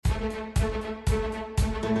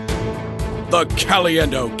The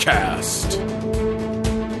Caliendo Cast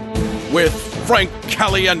with Frank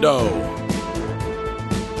Caliendo,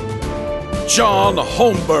 John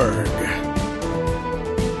Holmberg,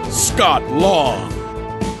 Scott Long,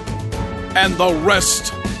 and the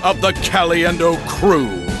rest of the Caliendo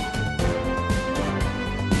crew.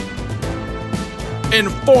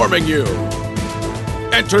 Informing you,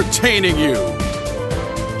 entertaining you,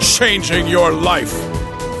 changing your life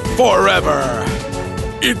forever.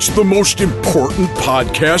 It's the most important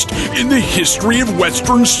podcast in the history of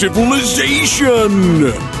Western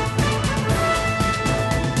civilization.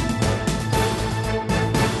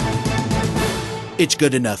 It's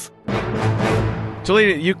good enough.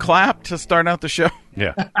 Julie, you clap to start out the show?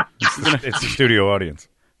 Yeah. It's the studio audience.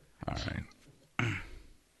 All right.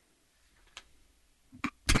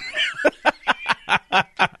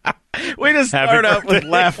 We just start out with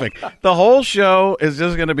laughing. The whole show is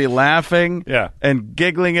just going to be laughing and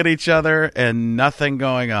giggling at each other and nothing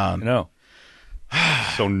going on. No.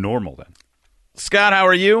 So normal then. Scott, how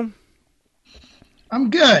are you?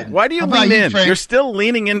 I'm good. Why do you lean in? You're still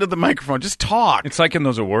leaning into the microphone. Just talk. It's like in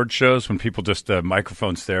those award shows when people just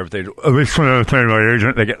microphone stare. They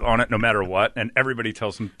get on it no matter what, and everybody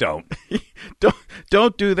tells them don't.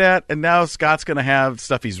 Don't do that. And now Scott's going to have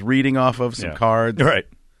stuff he's reading off of, some cards. Right.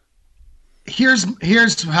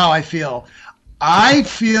 Here's how I feel. I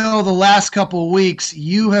feel the last couple of weeks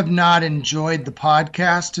you have not enjoyed the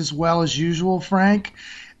podcast as well as usual, Frank.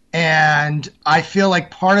 And I feel like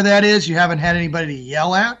part of that is you haven't had anybody to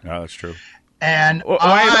yell at. Oh, that's true. And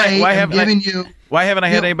why haven't I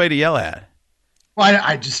had anybody to yell at? Well,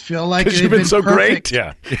 I just feel like you've been so perfect. great.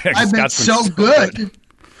 Yeah. I've been so good.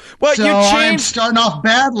 Well, so you changed. I'm starting off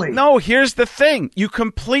badly. No, here's the thing. You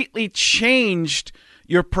completely changed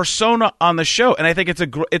your persona on the show, and I think it's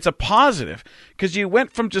a positive because you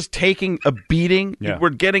went from just taking a beating, you were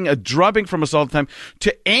getting a drubbing from us all the time,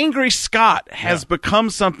 to Angry Scott has become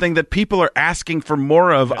something that people are asking for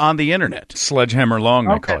more of on the internet. Sledgehammer Long,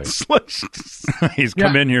 they call it. He's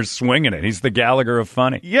come in here swinging it. He's the Gallagher of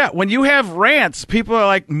funny. Yeah, when you have rants, people are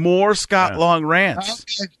like, more Scott Long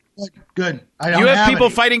rants. Okay. Good. You have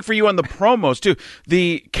people fighting for you on the promos, too.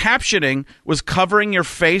 The captioning was covering your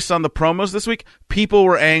face on the promos this week. People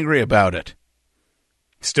were angry about it.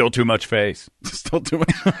 Still too much face. Still too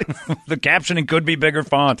much face. The captioning could be bigger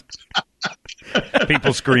font.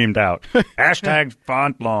 People screamed out. Hashtag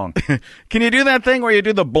font long. Can you do that thing where you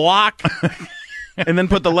do the block and then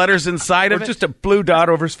put the letters inside of it? Or just a blue dot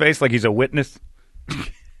over his face like he's a witness.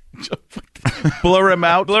 Blur him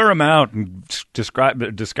out and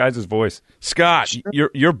disguise his voice. Scott,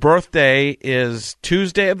 your birthday is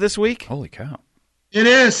Tuesday of this week? Holy cow. It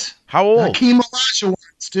is. How old? Hakeem Olajuwon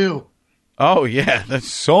Awards too. Oh yeah,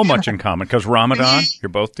 that's so much in common because Ramadan, you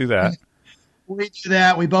both do that. We do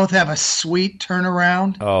that. We both have a sweet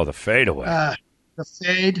turnaround. Oh, the fade away. The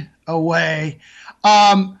fade away.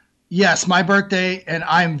 Yes, my birthday, and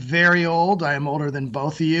I'm very old. I am older than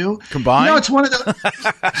both of you. Combined? No, it's one of the...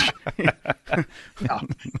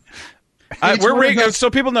 So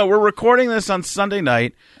people know, we're recording this on Sunday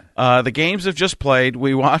night. The games have just played.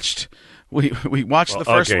 We watched the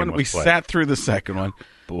first one. We sat through the second one.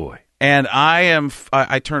 Boy. And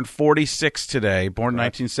I turned 46 today, born in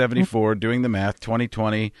 1974, doing the math,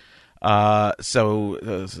 2020. I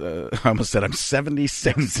almost said I'm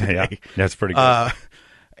 76 today. Yeah, that's pretty good.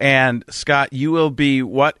 And Scott, you will be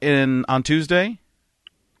what on Tuesday?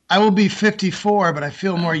 I will be 54, but I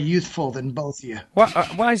feel more youthful than both of you.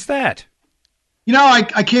 Why is that? You know,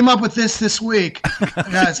 I came up with this week.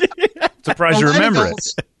 Surprised you remember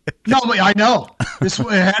it. No, I know. It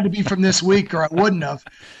had to be from this week or I wouldn't have.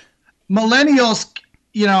 Millennials,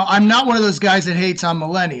 you know, I'm not one of those guys that hates on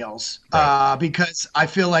millennials because I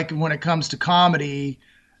feel like when it comes to comedy,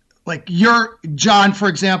 like John, for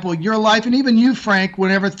example, your life, and even you, Frank,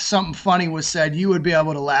 whenever something funny was said, you would be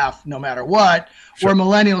able to laugh no matter what, where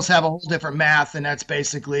millennials have a whole different math, and that's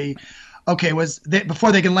basically, okay,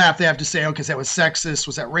 before they can laugh, they have to say, okay, that was sexist,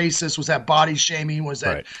 was that racist, was that body shaming, was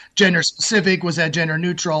that gender specific, was that gender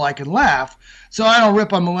neutral, I can laugh. So I don't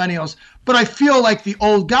rip on millennials, but I feel like the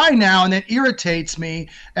old guy now, and that irritates me,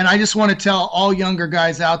 and I just want to tell all younger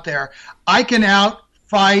guys out there, I can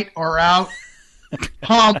out-fight or out-hump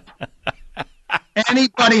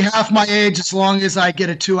anybody half my age as long as I get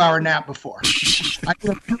a 2-hour nap before. I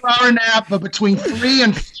get a 2-hour nap, but between 3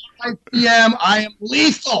 and 5 p.m., I am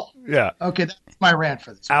lethal. Yeah. Okay, that's my rant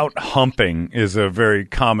for this. Out humping is a very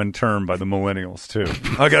common term by the millennials, too.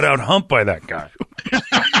 I got out humped by that guy.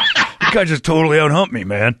 That guy just totally out humped me,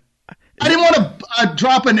 man. I didn't want to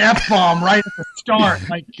drop an F-bomb right at the start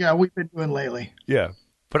like we've been doing lately. Yeah.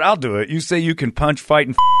 But I'll do it. You say you can punch, fight,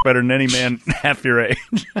 and better than any man half your age.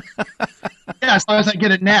 Yeah, as long as I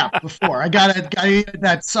get a nap before. I got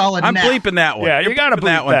that solid I'm nap. bleeping that one. Yeah, you got to bleep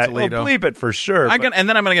that one, that. Toledo. We'll bleep it for sure. And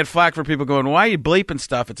then I'm going to get flack for people going, why are you bleeping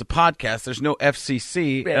stuff? It's a podcast. There's no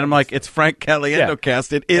FCC. And I'm like, it's Frank Caliendo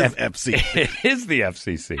cast. It is FCC. It is the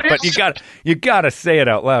FCC. But you got to say it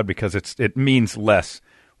out loud because it means less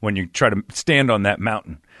when you try to stand on that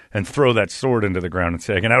mountain and throw that sword into the ground and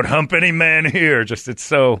say, I can out-hump any man here.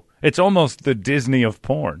 It's almost the Disney of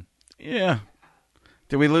porn. Yeah.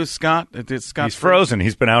 Did we lose Scott? Did Scott He's frozen.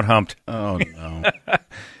 He's been out-humped. Oh, no.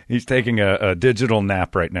 He's taking a digital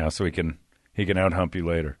nap right now so he can out-hump you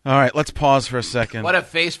later. All right, let's pause for a second. What a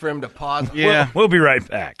face for him to pause. Yeah. We'll be right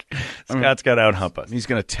back. Scott's got to out-hump us. He's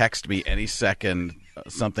going to text me any second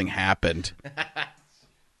something happened.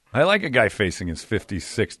 I like a guy facing his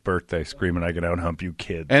 56th birthday screaming, I can out-hump you,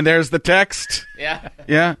 kid. And there's the text. Yeah.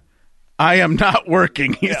 Yeah. I am not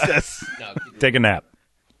working, he says. No, Take a nap.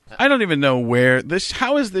 I don't even know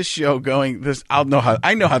how is this show going? I know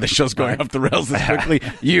how this show's going off the rails this quickly.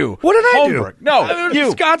 You. What did I Holmberg. do? No,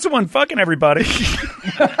 you. Scott's the one fucking everybody.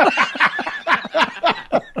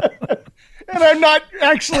 And I'm not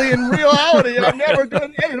actually in reality. I'm never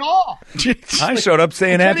doing it at all. I showed up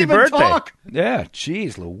saying can't happy even birthday. talk. Yeah,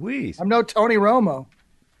 jeez Louise. I'm no Tony Romo.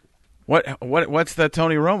 What's the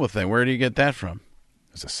Tony Romo thing? Where do you get that from?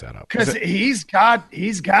 It's a setup. Because he's got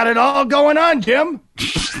it all going on, Jim.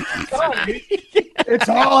 It's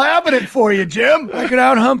all happening for you, Jim. I could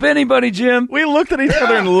out-hump anybody, Jim. We looked at each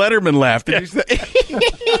other and Letterman laughed. Did you say?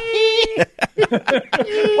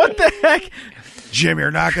 What the heck? Jim,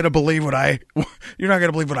 you're not going to believe what I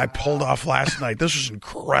pulled off last night. This was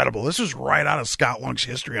incredible. This was right out of Scott Long's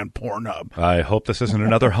history on Pornhub. I hope this isn't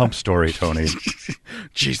another hump story, Tony.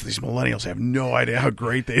 Jeez, these millennials have no idea how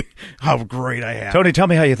great I am. Tony, tell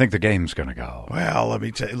me how you think the game's going to go. Well, let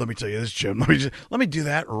me tell you this, Jim. Let me do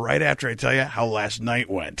that right after I tell you how last night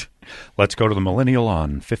went. Let's go to the millennial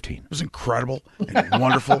on 15. It was incredible and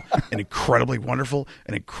wonderful and incredibly wonderful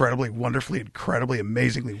and incredibly wonderfully, incredibly,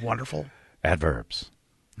 amazingly wonderful. Adverbs.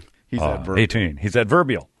 He's adverbial. 18. He's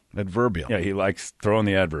adverbial. Adverbial. Yeah, he likes throwing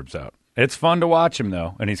the adverbs out. It's fun to watch him,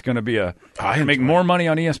 though, and he's going to be make enjoy more money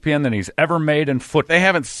on ESPN than he's ever made in football. They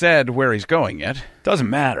haven't said where he's going yet. Doesn't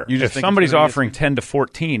matter. You just if think somebody's it's gonna be offering 10 to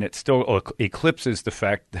 14, it still eclipses the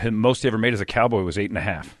fact that most he ever made as a Cowboy was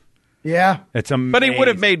 8.5. Yeah. It's amazing. But he would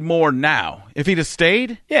have made more now if he'd have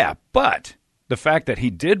stayed. Yeah, but the fact that he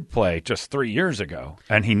did play just 3 years ago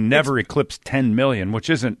and he never eclipsed 10 million, which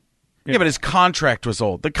isn't. Yeah, but his contract was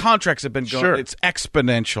old. The contracts have been going. Sure. It's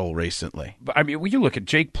exponential recently. But I mean, when you look at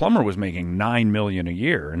Jake Plummer was making $9 million a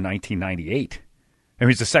year in 1998. I mean,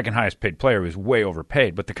 he's the second highest paid player. He was way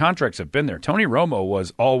overpaid, but the contracts have been there. Tony Romo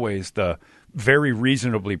was always the very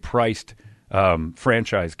reasonably priced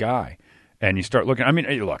franchise guy. And you start looking. I mean,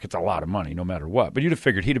 look, it's a lot of money, no matter what. But you'd have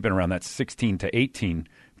figured he'd have been around that 16 to 18.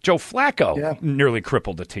 Joe Flacco nearly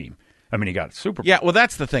crippled the team. I mean, he got a Super Bowl. Yeah, well,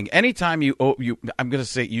 that's the thing. Anytime I'm going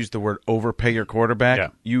to use the word overpay your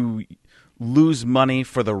quarterback, you lose money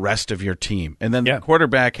for the rest of your team. And then the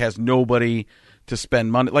quarterback has nobody to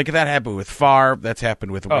spend money. Like that happened with Favre, that's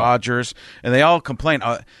happened with Rodgers, and they all complain,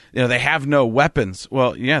 they have no weapons.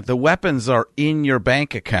 Well, yeah, the weapons are in your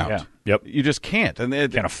bank account. Yeah. Yep. You just can't. And they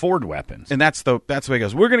can't afford weapons. And that's the way it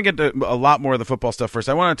goes. We're going to get to a lot more of the football stuff first.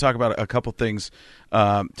 I want to talk about a couple things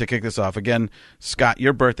to kick this off. Again, Scott,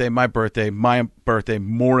 your birthday, my birthday,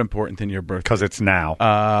 more important than your birthday. Because it's now.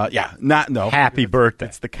 Happy birthday.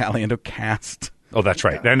 It's the Caliendo cast. Oh, that's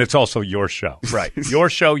right. And it's also your show. Right. Your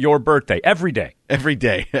show, your birthday. Every day. Every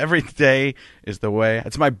day. Every day is the way.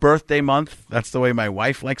 It's my birthday month. That's the way my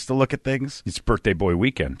wife likes to look at things. It's birthday boy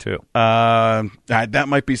weekend, too. That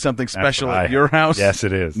might be something special at your house. Yes,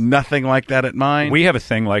 it is. Nothing like that at mine. We have a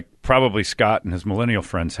thing like probably Scott and his millennial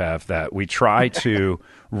friends have that we try to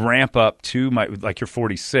ramp up to like you're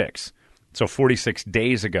 46. So 46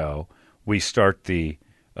 days ago, we start the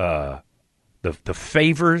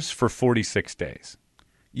favors for 46 days.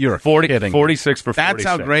 You're kidding. 46 for 46. That's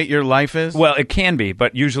how great your life is? Well, it can be,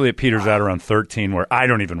 but usually it peters out around 13 where I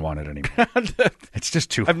don't even want it anymore. It's just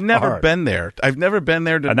too hard. I've never been there.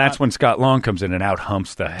 And that's when Scott Long comes in and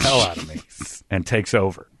out-humps the hell out of me and takes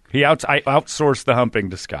over. I outsourced the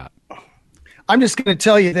humping to Scott. I'm just going to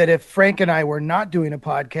tell you that if Frank and I were not doing a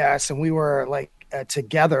podcast and we were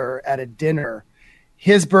together at a dinner,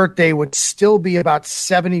 his birthday would still be about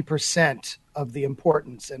 70% of the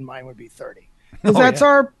importance and mine would be 30. Because that's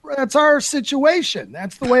our situation.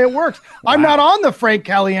 That's the way it works. Wow. I'm not on the Frank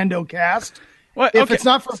Caliendo cast. What? If it's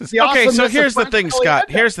not for the okay, so awesomeness here's of the thing, Frank Scott.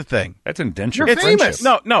 Caliendo. Here's the thing. That's indenture. You're famous.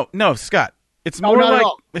 No, Scott. It's more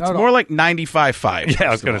like 95-5. Yeah,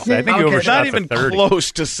 I was going to say. I think you overshot not even 30.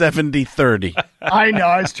 close to 70-30. I know.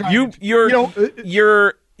 I was trying.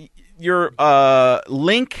 Your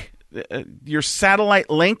link, your satellite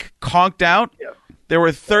link conked out. Yeah. There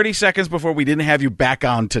were 30 seconds before we didn't have you back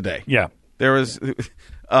on today. Yeah. There was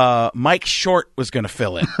Mike Short was going to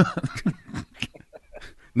fill in.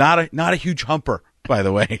 Not a huge humper, by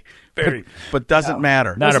the way. But doesn't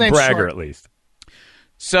matter. Not a bragger, at least.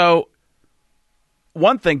 So,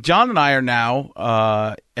 one thing, John and I are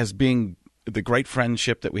now, as being the great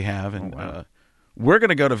friendship that we have, and we're going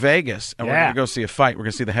to go to Vegas, and we're going to go see a fight. We're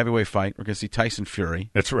going to see the heavyweight fight. We're going to see Tyson Fury.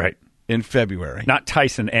 That's right. In February. Not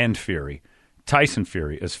Tyson and Fury. Tyson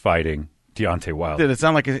Fury is fighting Deontay Wilder. Did it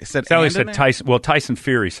sound like it said Tyson? Well, Tyson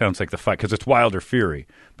Fury sounds like the fight because it's Wilder Fury.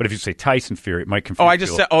 But if you say Tyson Fury, it might confuse. Oh, I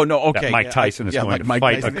just said. Oh no, okay. Mike Tyson is going to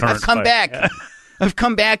fight a current. I've come back. I've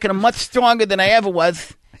come back, and I'm much stronger than I ever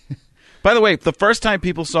was. By the way, the first time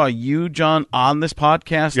people saw you, John, on this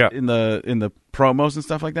podcast in the promos and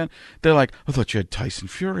stuff like that, they're like, "I thought you had Tyson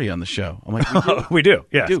Fury on the show." I'm like, "We do,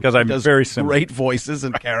 yes, because I'm very similar. Great voices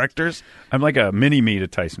and characters. I'm like a mini me to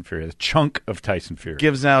Tyson Fury, a chunk of Tyson Fury.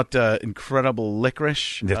 Gives out incredible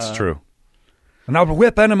licorice. That's true. And I'll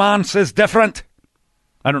whip any man says different.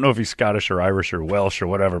 I don't know if he's Scottish or Irish or Welsh or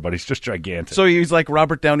whatever, but he's just gigantic. So he's like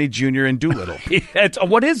Robert Downey Jr. in Doolittle.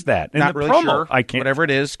 What is that? In Not the really promo, sure. I can't. Whatever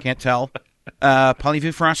it is, can't tell.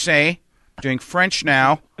 Parlez-vous français? Doing French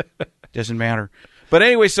now. Doesn't matter. But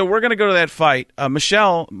anyway, so we're going to go to that fight.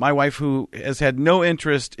 Michelle, my wife, who has had no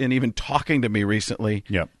interest in even talking to me recently.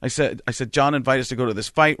 Yep. I said, John invited us to go to this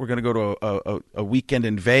fight. We're going to go to a weekend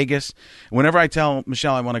in Vegas. Whenever I tell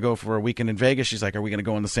Michelle I want to go for a weekend in Vegas, she's like, "Are we going to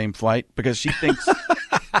go on the same flight?" Because she thinks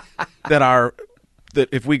that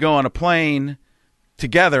if we go on a plane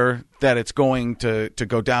together, that it's going to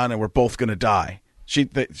go down and we're both going to die.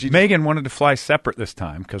 Megan wanted to fly separate this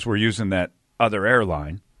time because we're using that other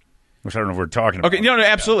airline, which I don't know if we're talking about. Okay, no,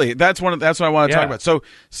 absolutely. Yeah. That's what I want to talk about. So,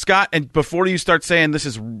 Scott, and before you start saying this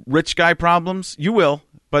is rich guy problems, you will,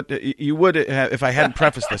 but you would have if I hadn't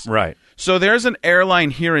prefaced this. Right. So there's an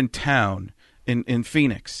airline here in town, in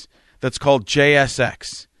Phoenix, that's called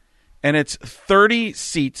JSX, and it's 30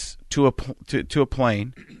 seats to a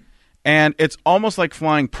plane, and it's almost like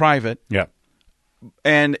flying private. Yeah.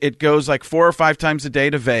 And it goes like 4 or 5 times a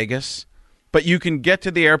day to Vegas, but you can get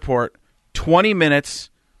to the airport 20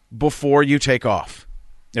 minutes before you take off.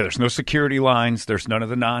 Yeah, there's no security lines. There's none of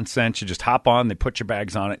the nonsense. You just hop on, they put your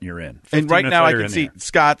bags on it, and you're in. And right now I can see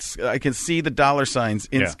I can see the dollar signs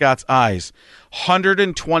in Scott's eyes.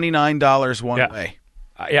 $129 one way.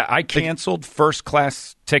 I canceled first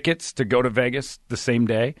class tickets to go to Vegas the same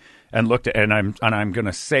day and looked at, and I'm going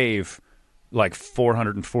to save like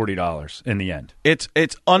 $440 in the end. It's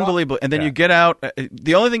unbelievable. And then you get out.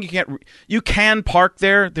 The only thing you can park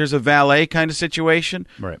there. There's a valet kind of situation,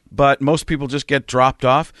 right? But most people just get dropped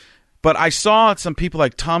off. But I saw some people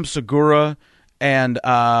like Tom Segura and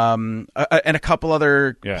a couple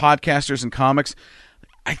other podcasters and comics.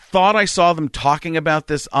 I thought I saw them talking about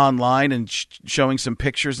this online and showing some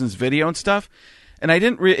pictures and video and stuff. And it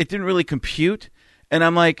didn't really compute. And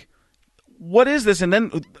I'm like, what is this? And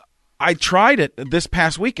then I tried it this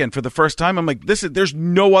past weekend for the first time. I'm like, there's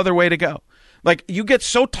no other way to go. Like, you get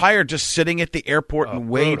so tired just sitting at the airport and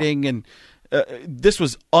waiting, and this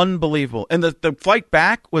was unbelievable. And the flight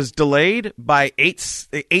back was delayed by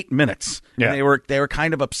 8 minutes. Yeah. And they were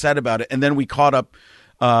kind of upset about it. And then we caught up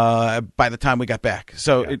by the time we got back.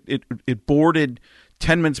 So it boarded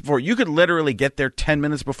 10 minutes before. You could literally get there 10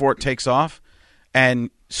 minutes before it takes off and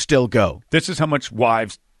still go. This is how much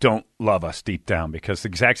wives don't love us deep down, because the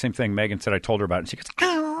exact same thing Megan said I told her about, and she goes,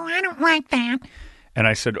 "Oh, I don't like that." And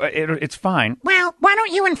I said, it's fine. Well, why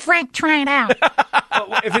don't you and Frank try it out?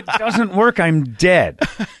 If it doesn't work, I'm dead.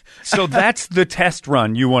 So that's the test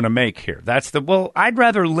run you want to make here. I'd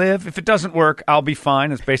rather live. If it doesn't work, I'll be fine.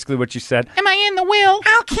 That's basically what you said. Am I in the will?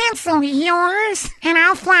 I'll cancel yours, and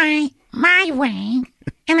I'll fly my way,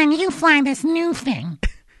 and then you fly this new thing.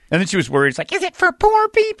 And then she was worried. It's like, is it for poor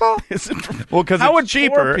people? Well, because it's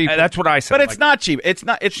cheaper. That's what I said. But it's not cheap.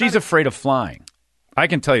 She's afraid of flying. I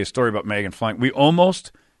can tell you a story about Megan flying. We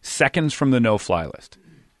almost seconds from the no-fly list.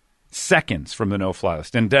 Seconds from the no-fly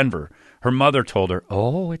list. In Denver, her mother told her,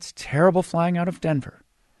 "Oh, it's terrible flying out of Denver."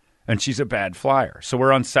 And she's a bad flyer. So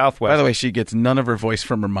we're on Southwest. By the way, she gets none of her voice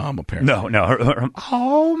from her mom, apparently. No.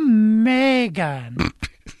 Oh, Megan.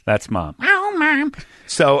 That's Mom. Oh, Mom.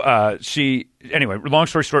 So anyway, long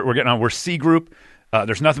story short, we're getting on. We're C group.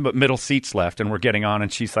 There's nothing but middle seats left, and we're getting on,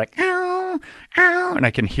 and she's like, "Oh, oh. And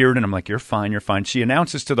I can hear it, and I'm like, you're fine, you're fine. She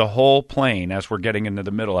announces to the whole plane as we're getting into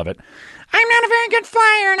the middle of it, I'm not a very good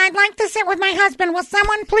flyer, and I'd like to sit with my husband. Will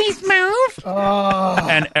someone please move?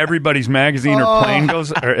 and everybody's magazine or plane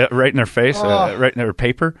goes right in their face, right in their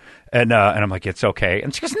paper. And I'm like, it's okay.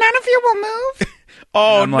 And she goes, None of you will move?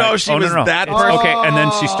 Oh, I'm no, like, she was no. that It's person. okay. And then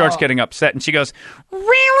she starts getting upset, and she goes,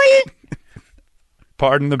 Really?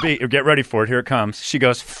 pardon the beat. Get ready for it. Here it comes. She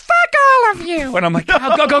goes, Fuck all of you. and I'm like,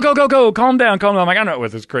 oh, go. Calm down. I'm like, I'm not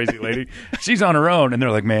with this crazy lady. She's on her own. And they're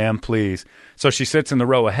like, ma'am, please. So she sits in the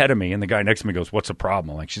row ahead of me, and the guy next to me goes, what's the problem?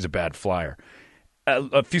 I'm like, she's a bad flyer.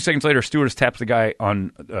 A few seconds later, stewardess taps the guy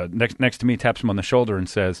on next to me, taps him on the shoulder, and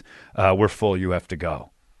says, we're full. You have to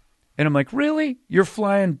go. And I'm like, really? You're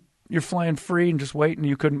flying free and just waiting?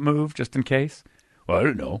 You couldn't move just in case? Well, I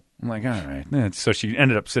don't know. I'm like, all right. So she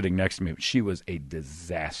ended up sitting next to me. She was a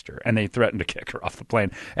disaster, and they threatened to kick her off the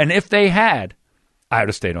plane. And if they had, I would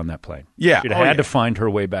have stayed on that plane. Yeah. She'd have had to find her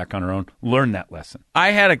way back on her own, learn that lesson.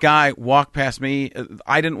 I had a guy walk past me.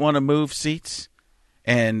 I didn't want to move seats,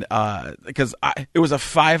 and because it was a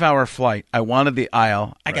 5-hour flight. I wanted the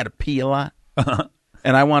aisle. I got to pee a lot.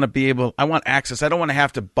 And I want want access. I don't want to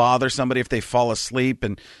have to bother somebody if they fall asleep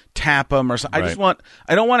and tap them or something. Right.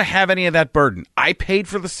 I don't want to have any of that burden. I paid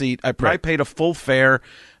for the seat. I probably paid a full fare.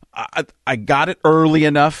 I got it early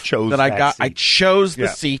enough I chose the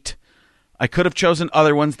seat. I could have chosen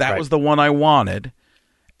other ones. That was the one I wanted.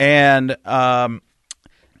 And the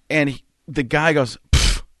guy goes,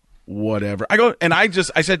 whatever. I go, and I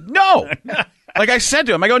said, no. Like I said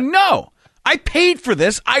to him, I go, no. I paid for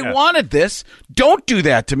this. I wanted this. Don't do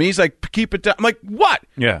that to me. He's like, keep it down. I'm like, what?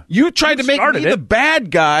 Yeah. You tried to make me the bad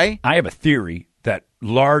guy. I have a theory that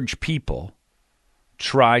large people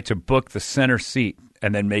try to book the center seat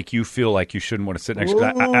and then make you feel like you shouldn't want to sit next to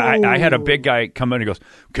I had a big guy come in and he goes,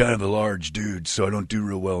 kind of a large dude, so I don't do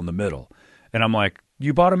real well in the middle. And I'm like,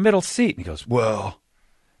 you bought a middle seat. And he goes, well,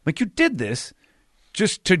 like you did this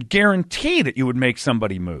just to guarantee that you would make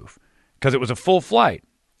somebody move because it was a full flight.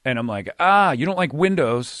 And I'm like, you don't like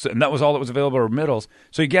windows, and that was all that was available were middles.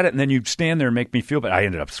 So you get it, and then you stand there and make me feel bad. I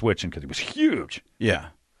ended up switching because it was huge. Yeah.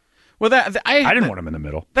 Well, I didn't want him in the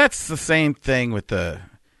middle. That's the same thing with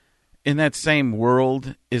in that same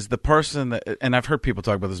world is the person that, and I've heard people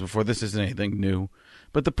talk about this before. This isn't anything new,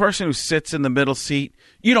 but the person who sits in the middle seat,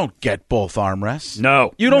 you don't get both armrests.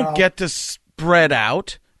 No, you don't get to spread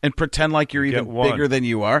out and pretend like you're even bigger than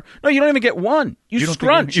you are. No, you don't even get one. You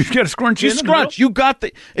scrunch. You got to scrunch. You scrunch. You got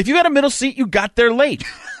if you got a middle seat, you got there late.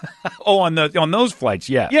 on those flights,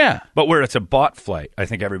 yeah. Yeah. But where it's a bought flight, I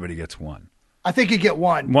think everybody gets one. I think you get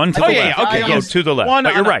one. One to the left. Yeah, okay. Go to the left.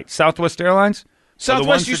 But you're right. Southwest Airlines.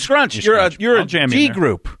 Southwest, you scrunch. You're a D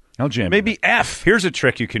group. I'll jam. Maybe F. Here's a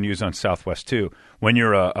trick you can use on Southwest too. When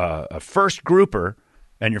you're a first grouper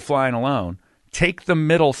and you're flying alone, take the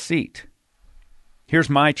middle seat. Here's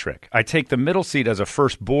my trick. I take the middle seat as a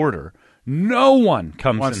first boarder. No one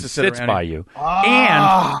comes and sits by you.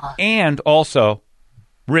 And also,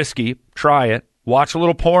 risky, try it. Watch a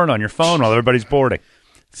little porn on your phone while everybody's boarding.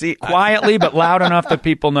 See, quietly but loud enough that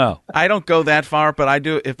people know. I don't go that far, but I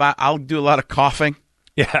do. I'll do a lot of coughing.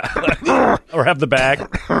 Yeah. Or have the bag.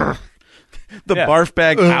 Barf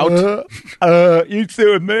bag out. You sit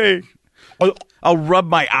with me. I'll rub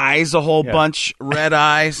my eyes a whole bunch, red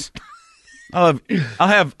eyes. I'll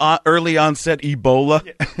have early onset Ebola.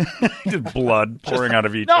 Just blood pouring out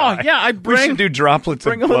of each eye. No, yeah, we should do droplets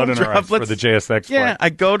of blood in our eyes for the JSX flight. Yeah, I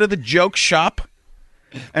go to the joke shop,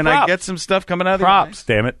 and I get some stuff coming out of the props.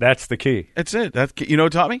 Damn it, that's the key. That's it. You know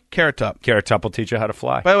what taught me? Carrot Top. Carrot Top will teach you how to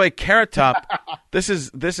fly. By the way, Carrot Top, this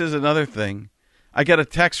is another thing. I get a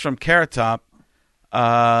text from Carrot Top,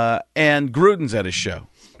 and Gruden's at his show.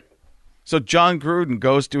 So John Gruden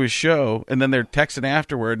goes to his show, and then they're texting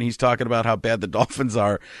afterward, and he's talking about how bad the Dolphins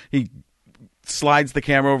are. He slides the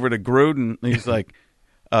camera over to Gruden, and he's like,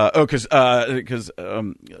 because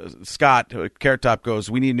Scott, Carrot Top, goes,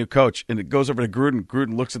 we need a new coach. And it goes over to Gruden.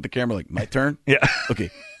 Gruden looks at the camera like, my turn? Yeah. Okay.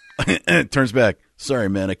 Turns back. Sorry,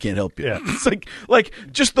 man, I can't help you. Yeah. It's like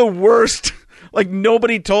just the worst. Like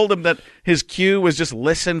nobody told him that his cue was just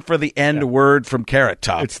listen for the end word from Carrot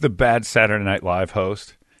Top. It's the bad Saturday Night Live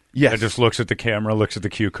host. Yes. That just looks at the camera, looks at the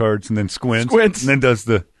cue cards, and then squints. And then does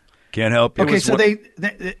the can't help you. Okay, so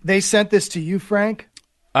they sent this to you, Frank?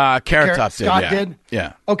 Carrot Top did. Scott did?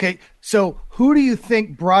 Yeah. Okay, so who do you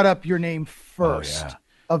think brought up your name first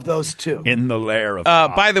of those two? In the lair of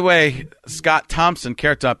by the way, Scott Thompson,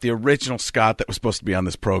 Carrot Top, the original Scott that was supposed to be on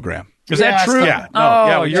this program. Is that true? Yeah.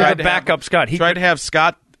 No, you're the backup Scott. He tried to have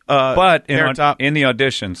Scott But top. in the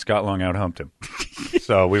audition, Scott Long out-humped him.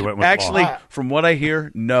 So we went with Actually, Long. from what I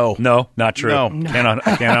hear, no. No, not true. No.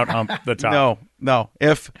 Can't out-hump the top. No. No,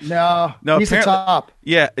 he's a top.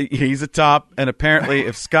 Yeah, he's a top. And apparently,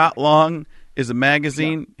 if Scott Long is a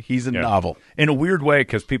magazine, he's a novel. In a weird way,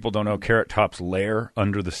 because people don't know Carrot Top's lair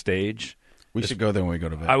under the stage. We should go there when we go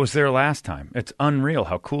to Vegas. I was there last time. It's unreal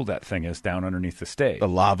how cool that thing is down underneath the stage. The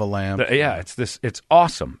lava lamp. It's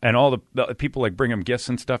awesome. And all the people like bring him gifts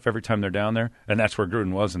and stuff every time they're down there. And that's where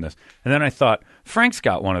Gruden was in this. And then I thought, Frank's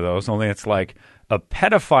got one of those, only it's like a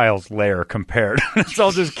pedophile's lair compared. It's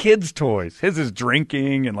all just kids' toys. His is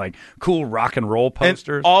drinking and like cool rock and roll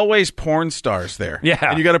posters. And always porn stars there. Yeah.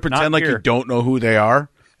 And you got to pretend like here. you don't know who they are.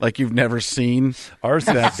 Like you've never seen. Ours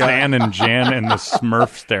is Stan and Jan and the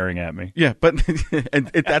Smurf staring at me. Yeah, but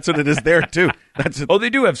that's what it is there, too. They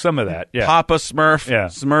do have some of that. Yeah. Papa Smurf,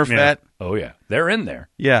 Smurfette. Yeah. Oh, yeah. They're in there.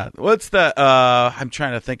 Yeah. What's the, I'm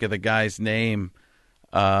trying to think of the guy's name.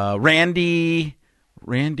 Randy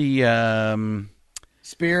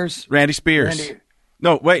Spears.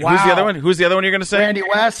 No, wait, Who's the other one? Who's the other one you're going to say? Randy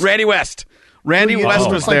West. Randy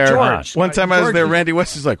West was there. George. One time I was there, Randy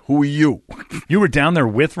West is like, who are you? You were down there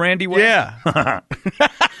with Randy West? Yeah. I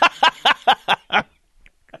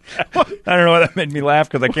don't know why that made me laugh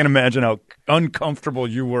because I can't imagine how uncomfortable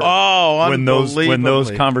you were when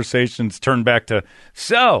those conversations turned back to,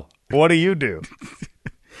 so, what do you do?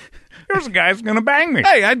 Here's a guy who's going to bang me.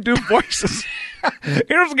 Hey, I do voices.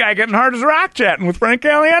 Here's a guy getting hard as rock chatting with Frank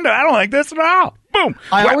Caliendo. I don't like this at all. Boom.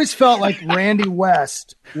 I always felt like Randy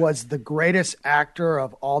West was the greatest actor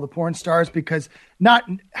of all the porn stars because not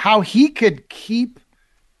how he could keep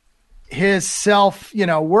his self,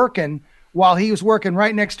 working while he was working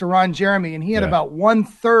right next to Ron Jeremy, and he had about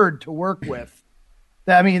 1/3 to work with.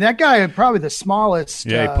 I mean, that guy had probably the smallest.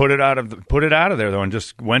 Yeah, he put it out of there though, and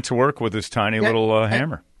just went to work with his tiny little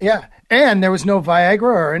hammer. And there was no Viagra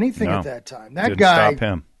or anything at that time. That didn't guy, stop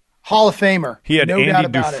him. Hall of Famer. He had no Andy doubt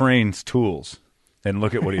about Dufresne's tools, and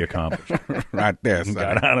look at what he accomplished. Right there, He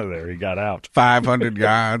got out of there. He got out. 500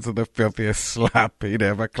 yards of the filthiest slap he'd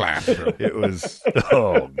ever clapped through. It was,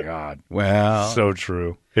 oh, God. Well. So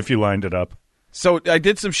true, if you lined it up. So I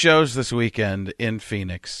did some shows this weekend in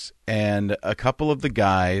Phoenix, and a couple of the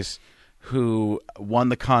guys who won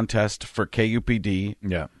the contest for KUPD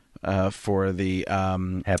for the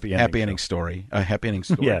Happy Ending Story. Happy Ending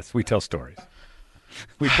Story. Yes, we tell stories.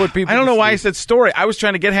 We put people. I don't know why I said story. I was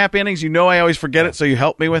trying to get happy endings. I always forget it, so you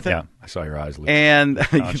helped me with it. Yeah, I saw your eyes. And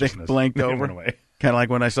they blanked over. Kind of like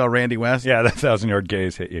when I saw Randy West. Yeah, that 1,000-yard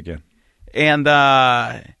gaze hit you again. And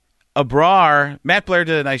Abrar, Matt Blair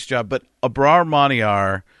did a nice job, but Abrar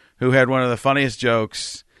Maniar, who had one of the funniest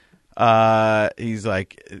jokes, he's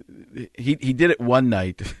like, he did it one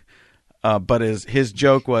night, but his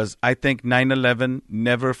joke was, I think 9/11,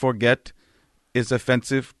 never forget, is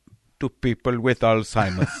offensive to people with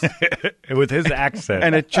Alzheimer's. With his accent.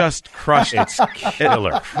 And it just crushed It's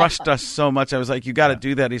killer. It crushed us so much. I was like, you got to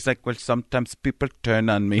do that. He's like, well, sometimes people turn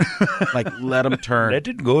on me. Like, let them turn. Let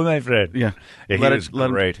it go, my friend. Yeah. He was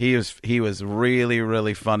great. He was really,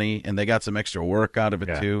 really funny, and they got some extra work out of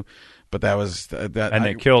it, too. But that was that. And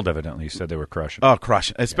they killed, evidently. You said they were crushing. Oh,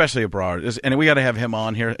 crushing. Especially Abrar. And we got to have him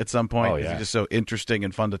on here at some point. Oh, yeah. He's just so interesting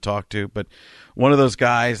and fun to talk to. But one of those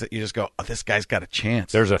guys that you just go, oh, this guy's got a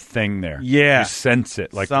chance. There's a thing there. Yeah. You sense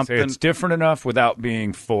it. Like you say, it's different enough without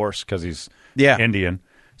being forced because he's Indian.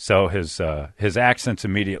 So his accent's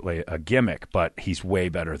immediately a gimmick, but he's way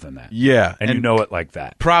better than that. Yeah. And you know it like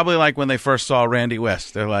that. Probably like when they first saw Randy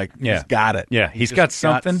West. They're like, he's got it. Yeah, he's got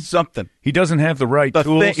something. Something. He doesn't have the right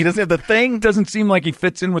tools. He doesn't have the thing. Doesn't seem like he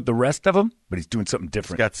fits in with the rest of them, but he's doing something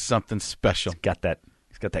different. He's got something special. He's got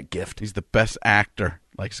that gift. He's the best actor,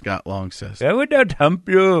 like Scott Long says. I would out-hump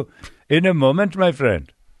you in a moment, my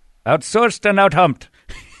friend. Outsourced and out-humped.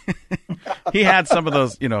 He had some of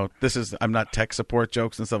those, I'm not tech support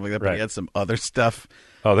jokes and stuff like that, but he had some other stuff.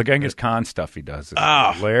 Oh, the Genghis Khan stuff he does is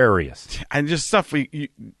hilarious. And just stuff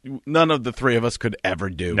none of the three of us could ever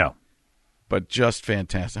do. No. But just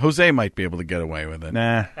fantastic. Jose might be able to get away with it.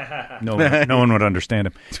 Nah. No one would understand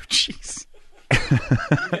him. Jeez. You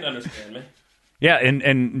can understand me. Yeah,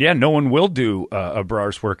 and no one will do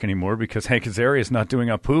Abrar's work anymore because Hank Azaria is not doing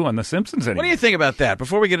Apu on The Simpsons anymore. What do you think about that?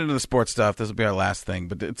 Before we get into the sports stuff, this will be our last thing,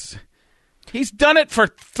 but he's done it for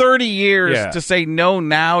 30 years. To say no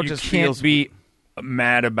now just feels... You can't be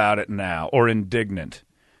mad about it now or indignant.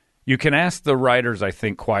 You can ask the writers, I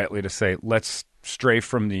think, quietly to say, let's stray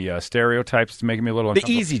from the stereotypes to making me a little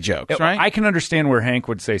uncomfortable. The easy jokes, right? I can understand where Hank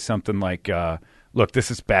would say something like, look, this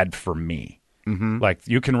is bad for me. Like,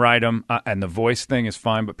 you can write them, and the voice thing is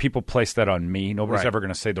fine, but people place that on me. Nobody's ever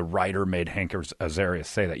going to say the writer made Hank Azaria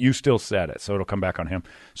say that. You still said it, so it'll come back on him.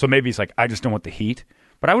 So maybe he's like, I just don't want the heat.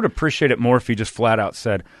 But I would appreciate it more if he just flat out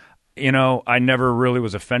said, I never really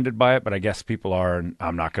was offended by it, but I guess people are, and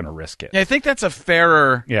I'm not going to risk it. Yeah, I think that's a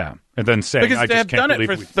fairer... Yeah, and then saying, because they have done it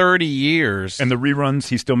for 30 years. And the reruns,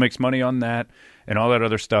 he still makes money on that, and all that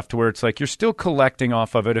other stuff, to where it's like, you're still collecting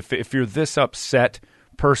off of it. If you're this upset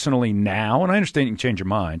personally now, and I understand you can change your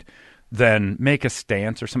mind, then make a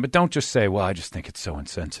stance or something. But don't just say, well, I just think it's so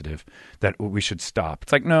insensitive that we should stop.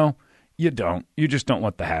 It's like, no, you don't. You just don't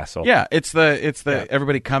want the hassle. Yeah, it's the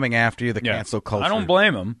everybody coming after you, the cancel culture. I don't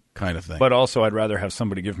blame them. Kind of thing. But also, I'd rather have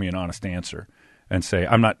somebody give me an honest answer and say,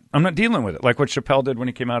 I'm not dealing with it. Like what Chappelle did when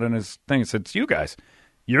he came out in his thing. He said, it's you guys.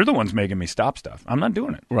 You're the ones making me stop stuff. I'm not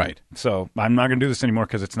doing it. Right. So I'm not going to do this anymore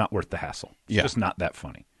because it's not worth the hassle. It's just not that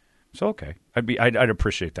funny. So, okay. I'd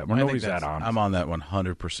appreciate that. When nobody's that honest. I'm on that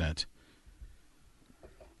 100%.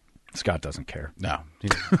 Scott doesn't care. No. He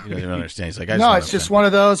doesn't understand. He's like, no, it's just one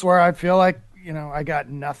of those where I feel like, I got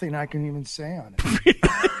nothing I can even say on it.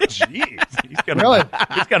 Jeez. He's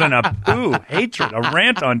got an Apu hatred, a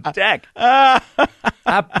rant on deck.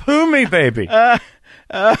 Apu me, baby. No,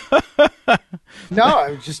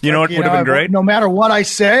 I was just what would have been great? No matter what I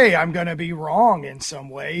say, I'm going to be wrong in some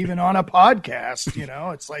way, even on a podcast.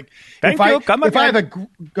 It's like if I have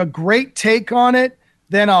a great take on it,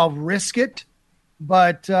 then I'll risk it.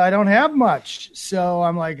 But I don't have much, so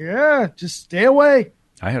I'm like, just stay away.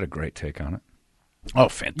 I had a great take on it. Oh,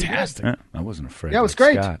 fantastic! Yeah, I wasn't afraid. Yeah, it was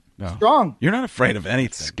great. Scott. No. Strong. You're not afraid of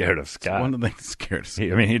anything. Scared of Scott. It's one of the things scared of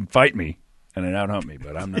Scott. He'd fight me and then out-hump me,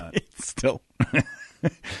 but I'm not. Still.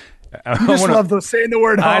 I just love saying the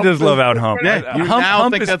word hump. I just love out-hump. Yeah, you now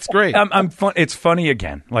think that's great. It's funny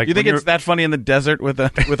again. Like, you think it's that funny in the desert with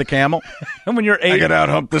a camel? And when you're 8, I got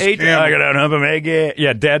out-hump this camel. I got out-hump him.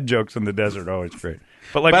 Yeah, dad jokes in the desert are always great.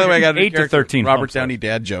 But like, by the way, I got 8 to 13. Robert Downey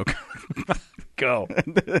dad joke. Go.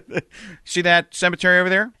 See that cemetery over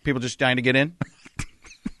there? People just dying to get in.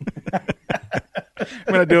 I'm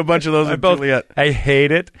going to do a bunch of those with Juliet. I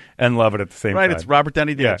hate it and love it at the same time. Right, it's Robert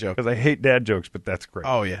Downey dad joke. Because I hate dad jokes, but that's great.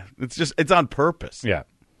 Oh, yeah. It's on purpose. Yeah.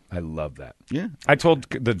 I love that. Yeah. I told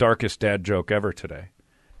the darkest dad joke ever today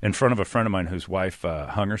in front of a friend of mine whose wife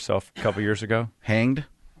hung herself a couple years ago. Hanged?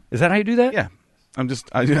 Is that how you do that? Yeah.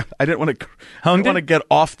 I didn't want to get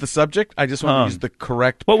off the subject. I just want to use the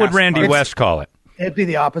correct. What would Randy West call it? It'd be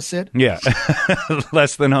the opposite. Yeah.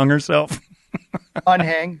 Less than hung herself.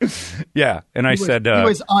 Unhanged. Yeah. And I said... he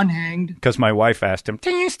was unhanged. Because my wife asked him...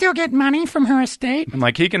 Do you still get money from her estate? I'm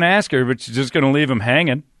like, he can ask her, but she's just going to leave him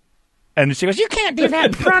hanging. And she goes, you can't do that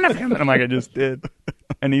in front of him. And I'm like, I just did.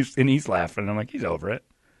 And he's laughing. I'm like, he's over it.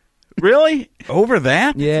 Really? Over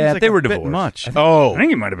that? Yeah, like they were divorced. Much. I think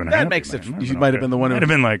he might have been. That makes it. You might have been the one who might have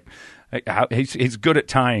been like. He's good at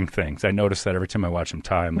tying things. I notice that every time I watch him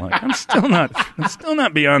tie. I'm like, I'm still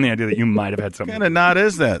not beyond the idea that you might have had something. What kind of knot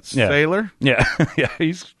is that, sailor? Yeah, yeah.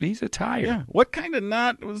 He's a tyer. Yeah. What kind of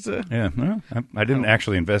knot was it? Yeah. Well, I didn't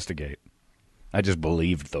actually investigate. I just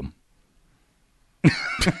believed them.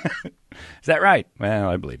 Is that right? Well,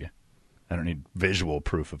 I believe you. I don't need visual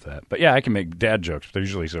proof of that. But yeah, I can make dad jokes, but they're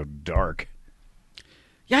usually so dark.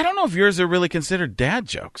 Yeah, I don't know if yours are really considered dad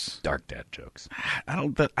jokes. Dark dad jokes. I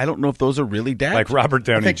don't know if those are really dad like jokes. Robert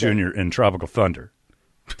Downey Jr. in Tropical Thunder.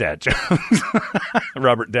 Dad jokes.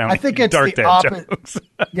 Robert Downey. I think it's dark the dad jokes.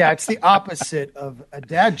 Yeah, it's the opposite of a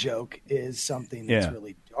dad joke is something that's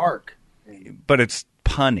really dark. But it's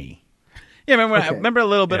punny. Yeah, remember a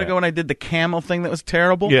little bit ago when I did the camel thing that was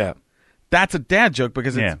terrible? Yeah. That's a dad joke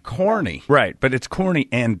because it's corny. Right, but it's corny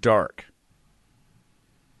and dark.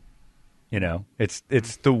 It's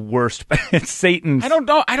the worst. It's Satan's. I don't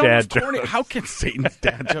know. Dad corny. How can Satan's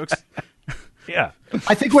dad jokes? Yeah.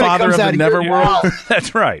 I think when father it comes of out the Neverworld.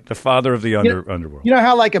 That's right. The father of the underworld. You know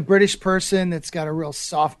how like a British person that's got a real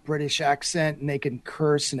soft British accent and they can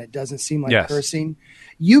curse and it doesn't seem like cursing?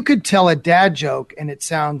 You could tell a dad joke and it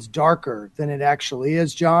sounds darker than it actually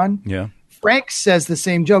is, John. Yeah. Frank says the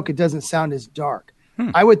same joke. It doesn't sound as dark.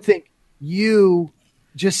 I would think you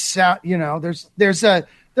just sound,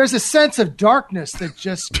 there's a sense of darkness that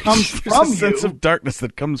just comes from you. There's a sense of darkness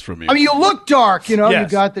that comes from you. I mean, you look dark, you Yes.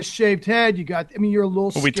 You got the shaved head. You're a little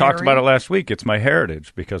scary. We talked about it last week. It's my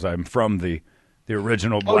heritage because I'm from the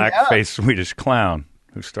original black-faced Swedish clown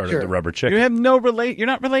who started the rubber chicken. You have you're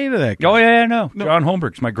not related to that guy. Oh, yeah, no. John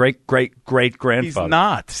Holmberg's my great-great-great-grandfather. He's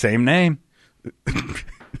not. Same name.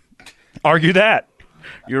 Argue that.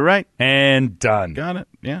 You're right. And done. Got it.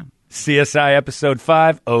 Yeah. CSI episode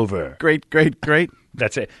 5 over. Great.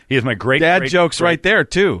 That's it. He is my great dad jokes right there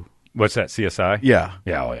too. What's that, CSI? Yeah.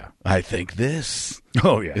 Yeah, oh, yeah. I think this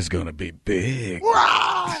is going to be big.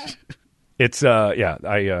 It's,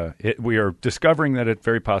 we are discovering that it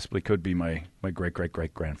very possibly could be my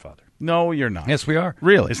great-great-great-grandfather. No, you're not. Yes, we are.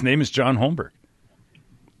 Really? His name is John Holmberg.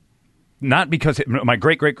 Not because my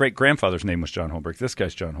great-great-great-grandfather's name was John Holmberg. This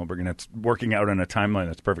guy's John Holmberg, and it's working out in a timeline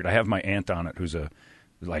that's perfect. I have my aunt on it who's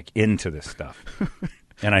into this stuff.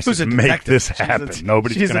 And I said, make this happen.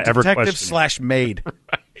 Nobody's going to ever question She's a detective / maid.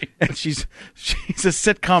 Right. And she's a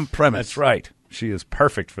sitcom premise. That's right. She is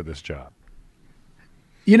perfect for this job.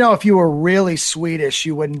 You know, if you were really Swedish,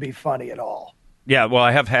 you wouldn't be funny at all. Yeah, well,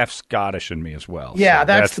 I have half Scottish in me as well. Yeah,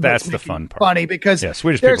 so that's the fun part. Funny because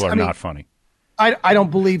Swedish people are not funny. I don't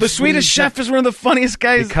believe the Swedish chef is one of the funniest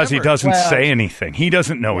guys because ever. He doesn't say anything. He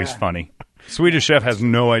doesn't know he's funny. Swedish chef has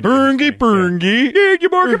no idea. Bergie,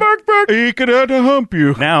 he could have to hump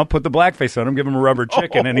you. Now put the blackface on him, give him a rubber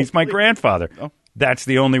chicken, and he's my grandfather. That's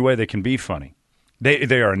the only way they can be funny.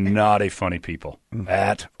 They are not a funny people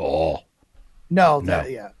at all. No.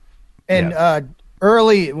 And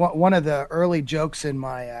one of the early jokes in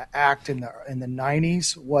my act in the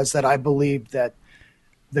 90s was that I believed that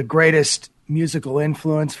the greatest musical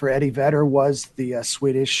influence for Eddie Vedder was the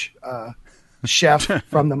Swedish chef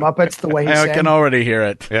from the Muppets. The way he sang. I can already hear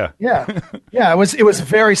it. Yeah. It was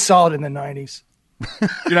very solid in the 90s.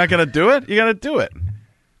 You're not going to do it? You got to do it.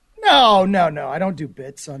 No. I don't do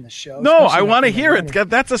bits on the show. No, I want to hear it.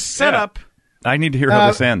 That's a setup. Yeah. I need to hear how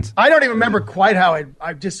this ends. I don't even remember quite how I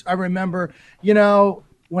remember,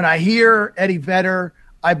 when I hear Eddie Vedder,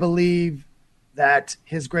 I believe that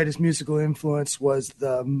his greatest musical influence was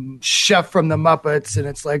the chef from the Muppets, and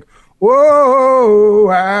it's like,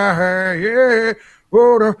 whoa, yeah,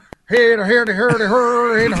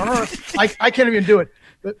 I can't even do it.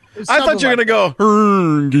 But I thought you were going to go,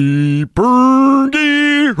 hurdy,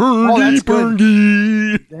 burdy,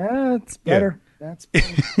 hurdy. That's better. Yeah. That's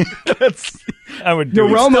I would do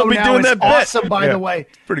Romo still be now doing is that bit. awesome, by the way.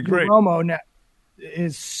 Pretty great. Romo now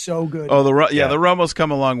is so good. Oh, the Romo's come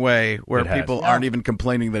a long way where people Yeah. aren't even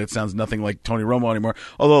complaining that it sounds nothing like Tony Romo anymore.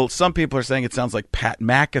 Although some people are saying it sounds like Pat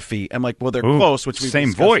McAfee. I'm like, well, they're close, which we've same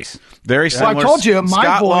discussed. voice. Very similar. Well, I told you, my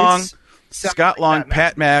Scott voice Long, sounds Scott like Long,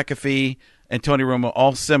 Pat McAfee, and Tony Romo,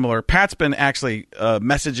 all similar. Pat's been actually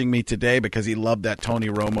messaging me today because he loved that Tony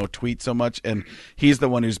Romo tweet so much, and he's the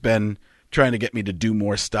one who's been trying to get me to do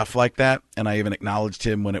more stuff like that. And I even acknowledged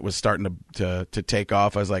him when it was starting to take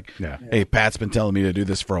off. I was like, hey, Pat's been telling me to do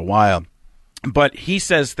this for a while. But he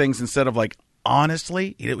says things instead of like,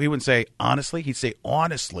 honestly, he wouldn't say honestly, he'd say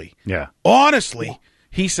honestly. Yeah. Honestly.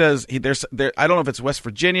 He says there's I don't know if it's West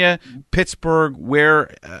Virginia, Pittsburgh,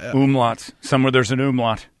 where umlauts. Somewhere there's an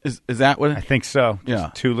umlaut. Is that what? I think so. Yeah.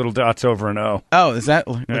 Just 2 little dots over an O. Oh, is that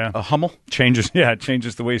like a Hummel? It changes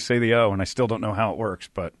the way you say the O, and I still don't know how it works,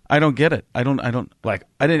 but I don't get it. I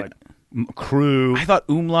didn't crew. I thought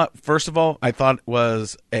umlaut, first of all, I thought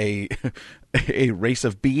was a race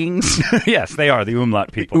of beings. Yes, they are the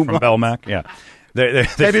umlaut people from Belmac. Yeah. They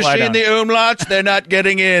Have you seen the umlauts? They're not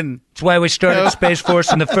getting in. That's why we started Space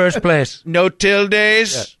Force in the first place. No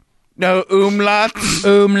tildes. No umlauts.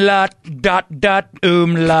 Umlaut, dot,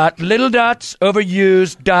 umlaut. Little dots,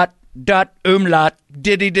 overused, dot, umlaut.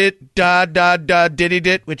 Diddy dit, diddy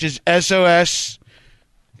dit, which is SOS.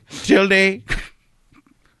 Tilde.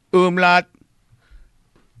 Umlaut.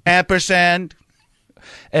 Ampersand.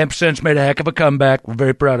 Ampersand's made a heck of a comeback. We're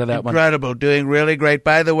very proud of that one. Incredible. Doing really great.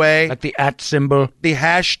 By the way, Like the @ symbol. the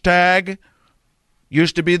hashtag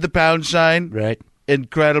used to be the pound sign. Right.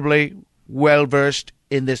 Incredibly well-versed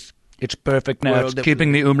in this. It's perfect now. World It's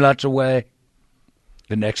keeping the umlauts away.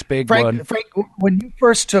 The next big one. Frank, when you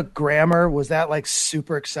first took grammar, was that like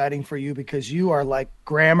super exciting for you because you are like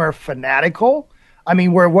grammar fanatical? I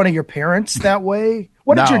mean, were one of your parents that way?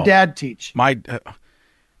 What did No. your dad teach?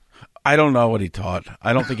 I don't know what he taught.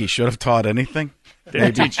 I don't think he should have taught anything.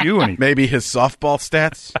 Did he teach you anything? Maybe his softball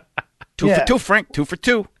stats. 2 for 2, Frank. 2 for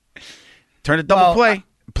 2. Turn a double play.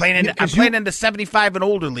 I'm playing in the 75 and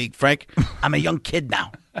older league, Frank. I'm a young kid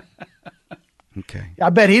now. Okay. I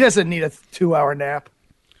bet he doesn't need a 2-hour nap.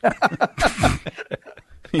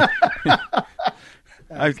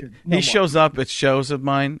 He shows up at shows of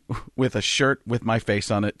mine with a shirt with my face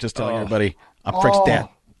on it, just telling everybody I'm Frank's dad.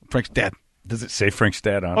 Frank's dad. Does it say Frank's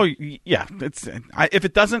dad on it? Oh, yeah. If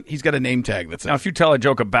it doesn't, he's got a name tag that says. Now, if you tell a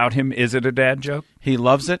joke about him, is it a dad joke? He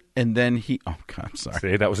loves it, and then he. Oh, God, I'm sorry.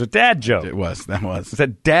 See, that was a dad joke. It was. That was. It's a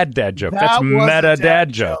dad joke. That That's was meta a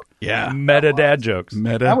dad joke. joke. Yeah. Meta dad jokes.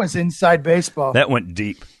 Meta. That was inside baseball. That went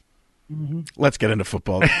deep. Let's get into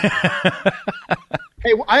football. Hey,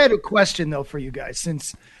 I had a question, though, for you guys.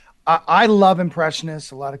 Since I love impressionists,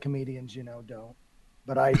 a lot of comedians, don't.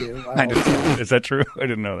 but I do. Is that true? I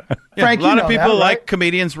didn't know that. Yeah, Frank, a lot you of know people that, like right?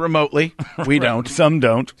 comedians remotely. We don't. Some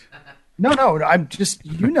don't. No, I'm just,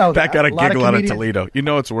 That got a lot of giggle out of comedians- Toledo. You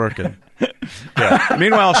know it's working. Yeah.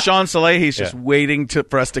 Meanwhile, Sean Salehi's just waiting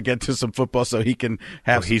for us to get to some football so he can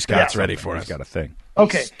have He's some stats got ready something. for He's us. got a thing.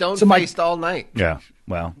 Okay, so Stone-faced all night. Yeah.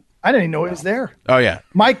 Well, I didn't even know he was there. Oh, yeah.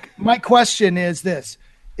 My question is this.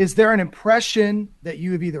 Is there an impression that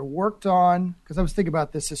you have either worked on, because I was thinking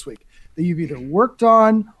about this week, that you've either worked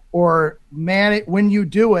on or, when you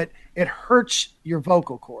do it, it hurts your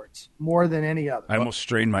vocal cords more than any other? I almost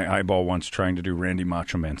strained my eyeball once trying to do Randy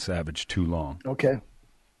Macho Man Savage too long. Okay.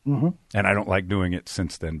 And I don't like doing it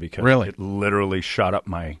since then because Really? it literally shot up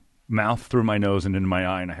my mouth, through my nose, and into my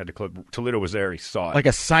eye, and I had to close. Toledo was there. He saw it. Like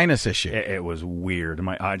a sinus issue. It was weird, and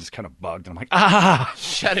my eye just kind of bugged, and I'm like,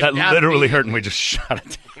 Shut it that down. literally hurt, and we just shut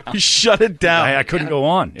it down. You shut it down. I couldn't go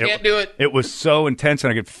on. Can't do it. It was so intense,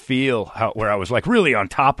 and I could feel where I was like really on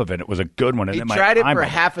top of it. It was a good one. And He then my tried it for eyeball-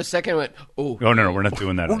 half a second and went, oh. Oh, no, we're not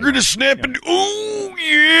doing that. We're going to snap and oh,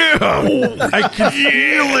 yeah. I can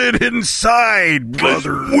feel it inside,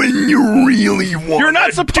 brother. When you really want You're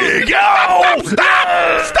not supposed to go.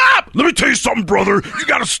 Stop. Let me tell you something, brother. You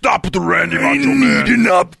got to stop with the Randy Macho Man. An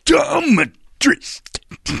optometrist.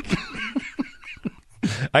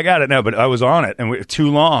 I got it now, but I was on it, and too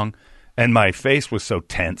long, and my face was so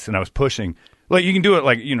tense, and I was pushing. Like, you can do it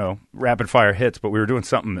like, rapid fire hits, but we were doing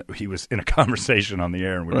something that he was in a conversation on the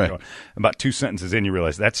air, and we were going about 2 sentences in, you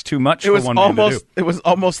realize that's too much for one man to do. It was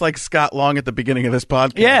almost like Scott Long at the beginning of this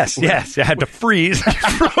podcast. Yes. I had to freeze.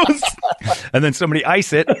 And then somebody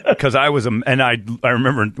ice it because I was and I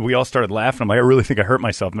remember we all started laughing. I'm like, I really think I hurt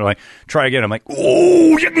myself. And they're like, try again. I'm like,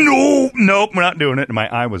 oh, nope, we're not doing it. And my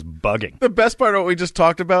eye was bugging. The best part of what we just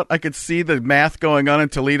talked about, I could see the math going on in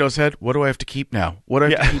Toledo's head. What do I have to keep now? What do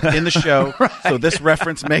I have to keep in the show so this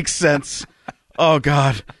reference makes sense? Oh,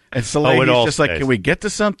 God. And Salehi's just like, can we get to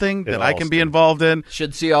something that I can be involved in?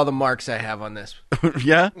 Should see all the marks I have on this.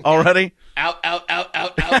 Yeah? Already? Out.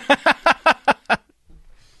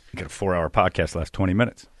 Get a 4-hour podcast last 20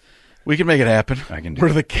 minutes. We can make it happen. I can do We're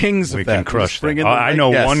it. the kings We of that. can crush Just bring that. in the I right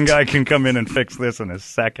know guest. one guy can come in and fix this in a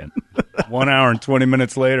second. 1 hour and 20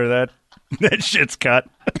 minutes later, that shit's cut.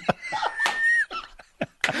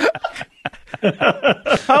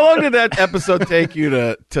 How long did that episode take you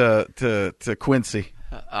to Quincy?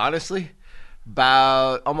 Honestly,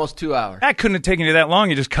 about almost 2 hours. That couldn't have taken you that long.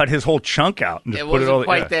 You just cut his whole chunk out and just It put it wasn't all.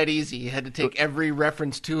 quite that easy. You had to take every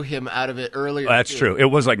reference to him out of it earlier. That's too. true. It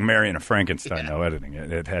was like marrying a Frankenstein, though, editing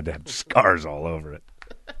it. It had to have scars all over it.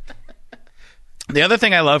 The other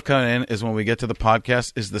thing I love coming in is when we get to the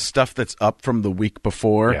podcast is the stuff that's up from the week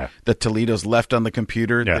before that Toledo's left on the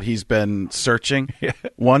computer that he's been searching.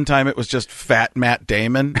 One time it was just fat Matt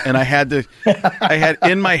Damon, and I had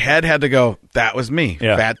in my head had to go, that was me,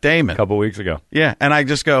 Fat Damon. A couple weeks ago. Yeah, and I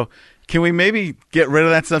just go, can we maybe get rid of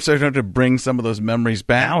that stuff so I don't have to bring some of those memories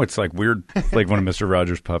back? Now it's like weird, like one of Mr.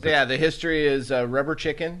 Rogers' puppets. Yeah, the history is Rubber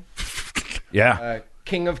Chicken,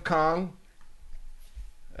 King of Kong,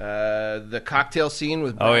 the cocktail scene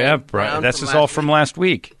with Brown. That's just all from last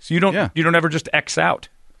week. So you don't ever just X out.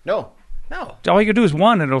 No. All you can do is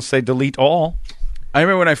one, and it'll say delete all. I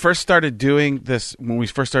remember when I first started doing this, when we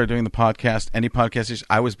first started doing the podcast, any podcast,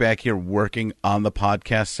 I was back here working on the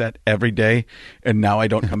podcast set every day, and now I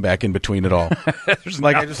don't come back in between at all. I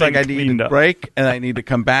need a break, and I need to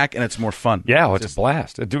come back, and it's more fun. Yeah, well, it's a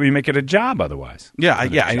blast. Do we make it a job otherwise? And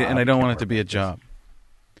I don't want it to be a job.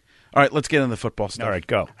 All right, let's get into the football stuff. All right,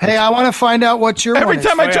 go. Hey, I want to find out what your Every one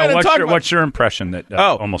time is. I try to talk about... What's your impression that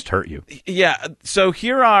almost hurt you? Yeah, so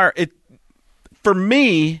here are... For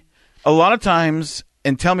me, a lot of times,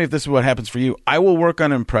 and tell me if this is what happens for you, I will work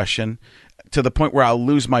on impression to the point where I'll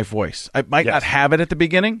lose my voice. I might not have it at the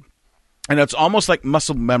beginning, and it's almost like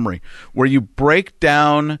muscle memory, where you break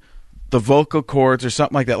down the vocal cords or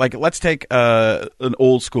something like that. Like, let's take an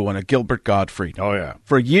old school one, a Gilbert Gottfried. Oh, yeah.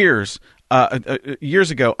 For years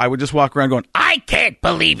ago, I would just walk around going, I can't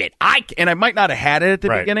believe it. And I might not have had it at the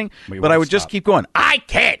beginning, but I would just keep going, I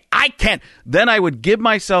can't. Then I would give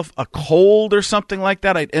myself a cold or something like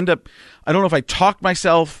that. I'd end up, I don't know if I talked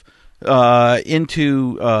myself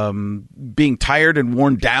into being tired and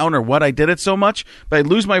worn down or what. I did it so much, but I'd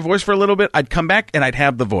lose my voice for a little bit. I'd come back and I'd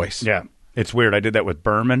have the voice. Yeah. It's weird. I did that with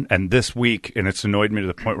Berman, and this week, and it's annoyed me to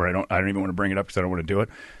the point where I don't even want to bring it up because I don't want to do it.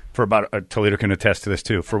 For about Toledo can attest to this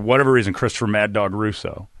too. For whatever reason, Christopher Mad Dog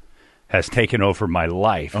Russo has taken over my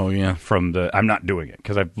life. Oh yeah. I'm not doing it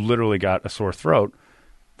because I've literally got a sore throat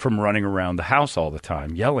from running around the house all the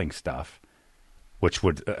time yelling stuff. which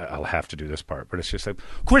would I'll have to do this part, but it's just like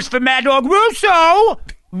Christopher Mad Dog Russo.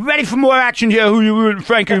 Ready for more action here?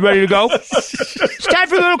 Frankie, ready to go? It's time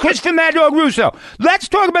for a little Christopher Mad Dog Russo. Let's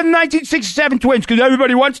talk about the 1967 Twins, because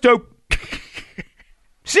everybody wants to.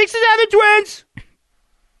 67 Twins!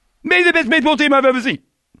 Maybe the best baseball team I've ever seen.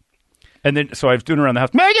 And then, so I was doing around the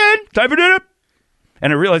house, Megan, time for dinner.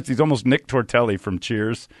 And I realized he's almost Nick Tortelli from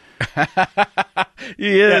Cheers.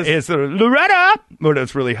 He is. Yeah, it's Loretta! Oh,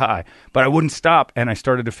 that's really high. But I wouldn't stop, and I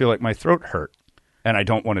started to feel like my throat hurt. And I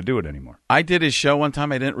don't want to do it anymore. I did his show one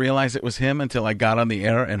time. I didn't realize it was him until I got on the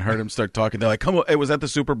air and heard him start talking. They're like, "Come on!" It was at the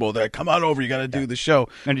Super Bowl. They're like, "Come on over. You got to do the show."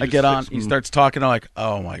 And I get on. He starts talking. I'm like,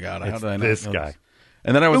 "Oh my god, how did I know this guy?" This?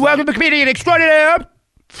 And then I was welcome to comedian extraordinaire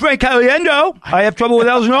Frank Caliendo. I have trouble with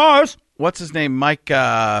L's and R's. What's his name? Mike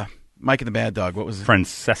and the Mad Dog. What was his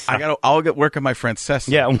Francesa. I'll get work on my Francesa.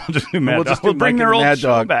 Yeah, we'll just do Mad Dog. We'll bring their old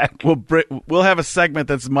show back. We'll have a segment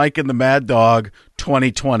that's Mike and the Mad Dog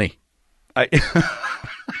 2020.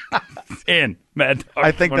 In Mad Dog.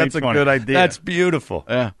 I think that's a good idea. That's beautiful.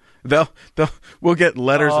 Yeah. We'll get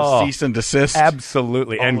letters of cease and desist.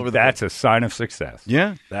 Absolutely. And that's a sign of success.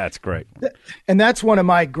 Yeah. That's great. And that's one of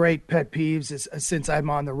my great pet peeves is since I'm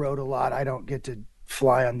on the road a lot, I don't get to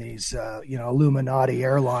fly on these, Illuminati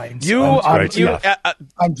airlines.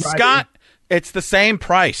 Scott, it's the same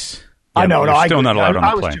price. Yeah, I know. No, still not allowed on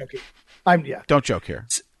the plane. I was joking. Don't joke here.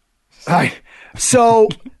 So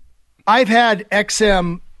I've had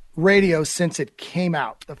XM radio since it came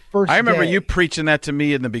out. The first I remember day. you preaching that to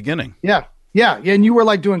me in the beginning. Yeah. And you were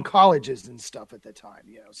like doing colleges and stuff at the time,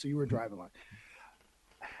 so you were driving along.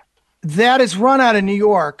 That is run out of New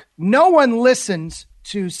York. No one listens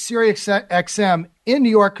to Sirius XM in New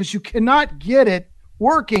York because you cannot get it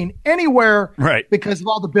working anywhere because of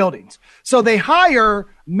all the buildings. So they hire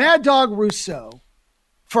Mad Dog Russo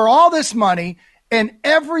for all this money. And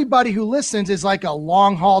everybody who listens is like a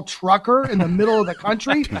long haul trucker in the middle of the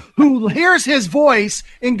country who hears his voice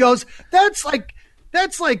and goes, that's like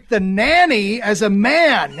the nanny as a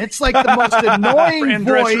man. It's like the most annoying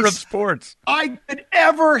voice of sports I could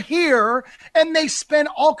ever hear. And they spend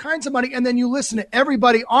all kinds of money. And then you listen to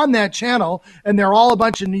everybody on that channel and they're all a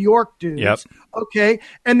bunch of New York dudes. Yep. Okay.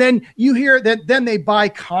 And then you hear that then they buy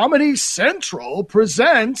Comedy Central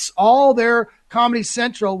presents all their Comedy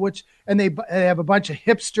Central, and they have a bunch of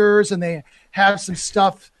hipsters and they have some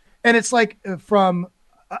stuff. And it's like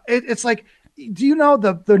it's like, do you know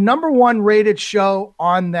the number one rated show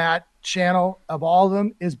on that channel of all of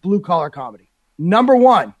them is Blue Collar Comedy. Number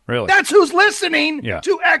one. Really? That's who's listening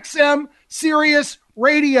to XM Sirius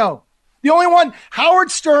Radio. The only one,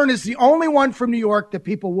 Howard Stern is the only one from New York that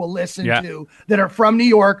people will listen to that are from New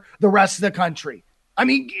York, the rest of the country. I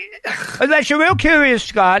mean, unless you're real curious,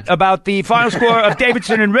 Scott, about the final score of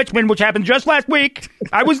Davidson and Richmond, which happened just last week.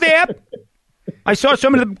 I was there. I saw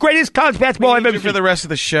some of the greatest college basketball I've ever seen. For the rest of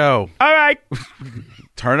the show. All right.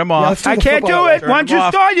 Turn them off. I can't do it. Once you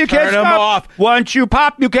start, you can't stop. Turn them off. Once you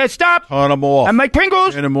pop, you can't stop. Turn them off. I'm like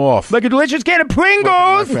Pringles. Turn them off. Like a delicious can of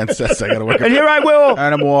Pringles. Princess, I gotta work. And here I will.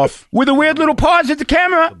 Turn them off. With a weird little pause at the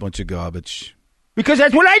camera. A bunch of garbage. Because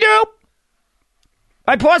that's what I do.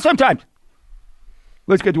 I pause sometimes.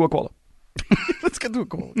 Let's get to a caller. Let's get to a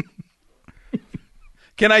caller.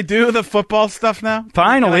 Can I do the football stuff now?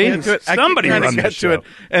 Finally, somebody run this show. It.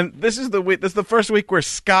 And this is the first week where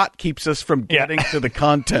Scott keeps us from getting to the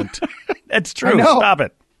content. That's true. Stop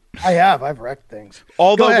it. I've wrecked things.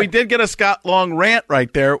 Although we did get a Scott Long rant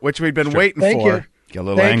right there, which we've been waiting Thank for. You. Get a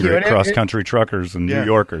little angry at cross-country truckers and New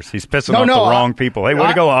Yorkers. He's pissing off the wrong people. Hey, way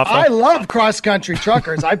to go, Alpha. I love cross-country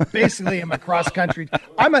truckers. I basically am a cross-country.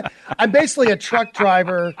 I'm basically a truck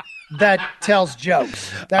driver that tells jokes.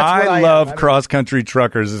 That's what I love cross-country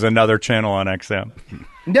truckers is another channel on XM.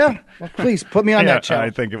 Yeah, well, please put me on that channel.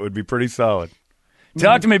 I think it would be pretty solid.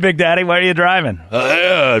 Talk to me, Big Daddy. Where are you driving?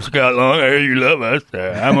 Yeah, Scott Long. I hear you love us.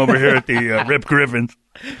 I'm over here at the Rip Griffin's.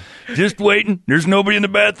 Just waiting. There's nobody in the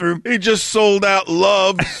bathroom. He just sold out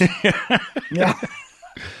Loves. Yeah.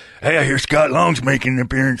 Hey, I hear Scott Long's making an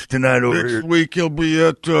appearance tonight over here. Next week he'll be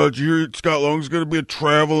at, did you hear Scott Long's going to be at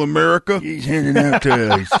Travel America? He's handing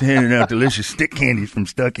out delicious stick candies from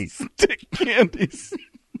Stuckey's. Stick candies.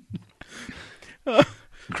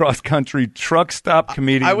 Cross-country truck stop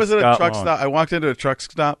comedian. I was at Scott a truck Long. stop. I walked into a truck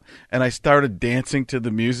stop, and I started dancing to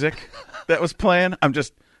the music that was playing. I'm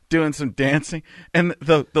just doing some dancing, and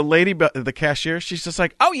the lady, the cashier, she's just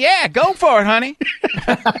like, "Oh yeah, go for it, honey."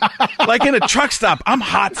 Like in a truck stop, I'm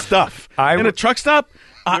hot stuff. In a truck stop,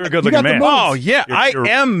 you're a good-looking man. Oh yeah, I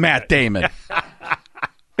am Matt Damon.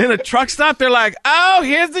 In a truck stop, they're like, "Oh,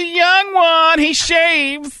 here's the young on, he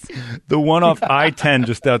shaves. The one off I-10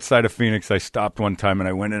 just outside of Phoenix, I stopped one time and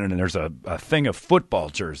I went in and there's a thing of football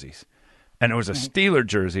jerseys. And it was a Steeler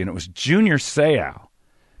jersey and it was Junior Seau.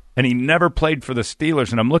 And he never played for the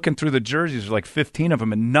Steelers. And I'm looking through the jerseys, there's like 15 of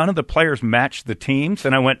them, and none of the players matched the teams.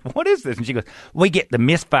 And I went, what is this? And she goes, we get the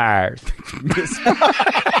misfires.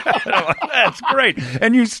 Like, that's great.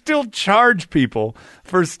 And you still charge people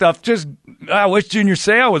for stuff. Just, I wish Junior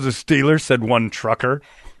Seau was a Steeler, said one trucker.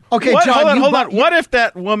 Okay, John, hold on. What if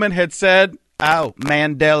that woman had said, oh,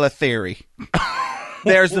 Mandela theory?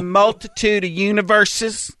 There's a multitude of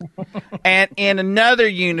universes, and in another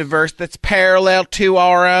universe that's parallel to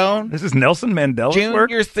our own. This is Nelson Mandela's work?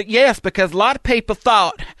 Yes, because a lot of people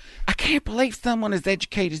thought, I can't believe someone as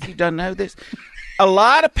educated as you don't know this. A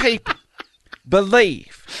lot of people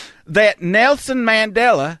believe that Nelson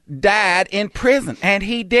Mandela died in prison, and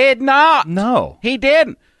he did not. No. He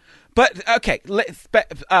didn't. But, okay,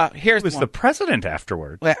 here's He was one. the president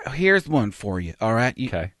afterward. Well, here's one for you, all right?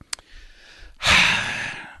 Okay.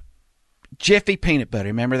 Jiffy peanut butter,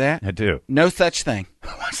 remember that? I do. No such thing.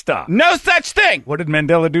 Stop. No such thing. What did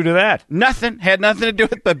Mandela do to that? Nothing. Had nothing to do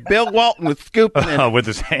with it, but Bill Walton was scooping it. With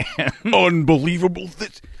his hand. Unbelievable.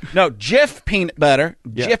 No, Jif peanut butter.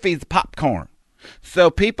 Yeah. Jiffy's popcorn. So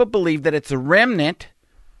people believe that it's a remnant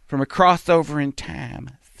from a crossover in time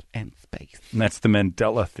and space. And that's the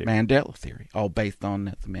Mandela theory. Mandela theory. All based on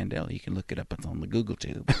Nelson Mandela. You can look it up. It's on the Google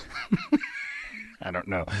tube. I don't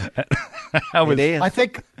know. It is. I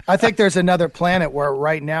think there's another planet where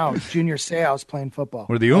right now Junior Seau's playing football.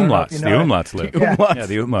 Where the Umlauts. You The know Umlauts live. Yeah. Yeah,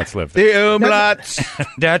 the Umlauts live. The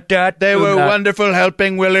Umlauts. They were wonderful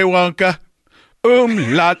helping Willy Wonka.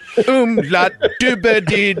 Umlaut,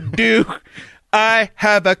 doobity-doo. I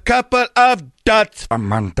have a couple of dots.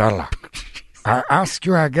 Mandela, I ask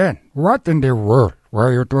you again, what in the world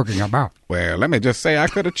were you talking about? Well, let me just say I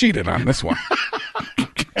could have cheated on this one.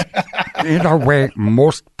 In a way,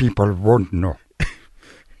 most people won't know.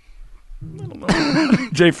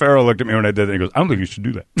 Jay Farrell looked at me when I did it and he goes, I don't think you should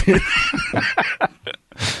do that.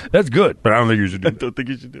 That's good, but I don't think you should do it. I don't think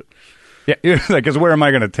you should do it. Yeah, because where am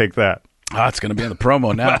I going to take that? Oh, it's going to be in the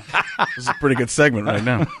promo now. This is a pretty good segment right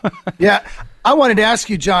now. Yeah. I wanted to ask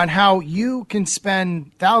you, John, how you can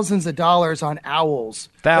spend thousands of dollars on owls.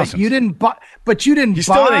 Thousands. But you didn't buy. You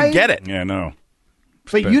still didn't get it. Yeah, no.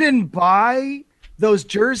 But you didn't buy those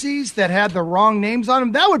jerseys that had the wrong names on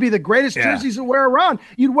them. That would be the greatest jerseys to wear around.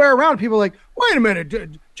 You'd wear around. People are like, wait a minute,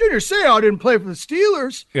 Junior Seau didn't play for the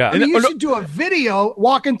Steelers. Yeah. I mean, you should do a video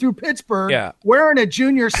walking through Pittsburgh wearing a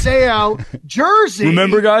Junior Seau jersey.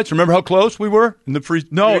 Remember, guys? Remember how close we were in the free?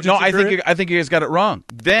 No. I think you guys got it wrong.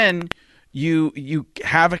 Then you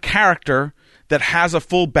have a character that has a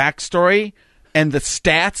full backstory and the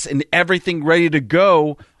stats and everything ready to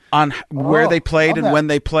go on where they played and when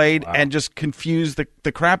they played, and just confuse the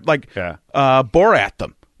crap, like Borat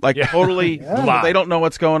them. Like totally, they don't know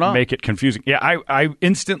what's going on. Make it confusing. Yeah, I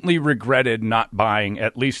instantly regretted not buying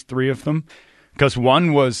at least 3 of them. Because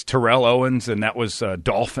one was Terrell Owens, and that was a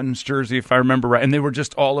Dolphins jersey, if I remember right. And they were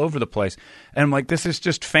just all over the place. And I'm like, this is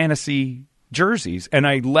just fantasy jerseys. And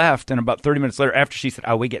I left, and about 30 minutes later, after she said,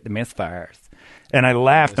 oh, we get the misfires. And I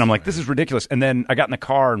laughed, and I'm like, this is ridiculous. And then I got in the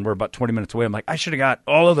car, and we're about 20 minutes away. I'm like, I should have got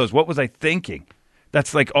all of those. What was I thinking?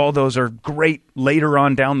 That's like all those are great later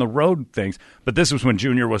on down the road things. But this was when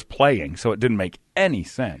Junior was playing, so it didn't make any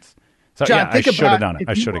sense. So, John, I should have done it.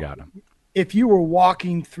 I should have got him. If you were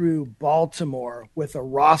walking through Baltimore with a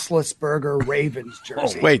Roethlisberger Ravens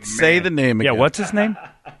jersey. Wait, say the name again. Yeah, what's his name?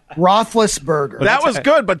 Roethlisberger. That was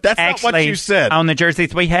good, but that's not what you said. On the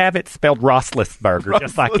jerseys we have, it's spelled Roethlisberger,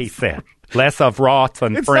 just like he said. Less of Ross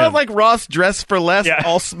and It friends. sounds like Ross dressed for less,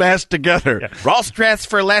 all smashed together. Yeah. Ross dressed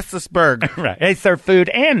for Lessesburg. Right. They serve food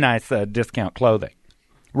and nice discount clothing.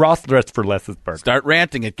 Ross dressed for Lessesburg. Start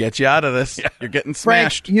ranting. It gets you out of this. Yeah. You're getting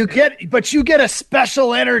smashed. Frank, you get a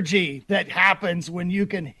special energy that happens when you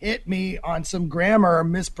can hit me on some grammar or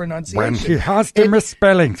mispronunciation. When he has the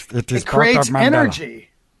misspellings, it creates energy.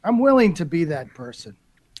 I'm willing to be that person.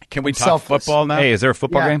 Can we talk football now? Hey, is there a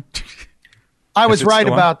football game? I was right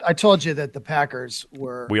about. I told you that the Packers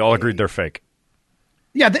were. We all agreed they're fake.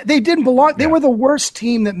 Yeah, they didn't belong. They were the worst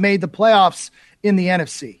team that made the playoffs in the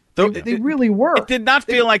NFC. They really were. It did not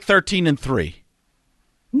feel like 13-3.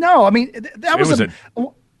 No, I mean that was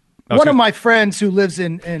one of my friends who lives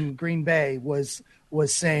in Green Bay was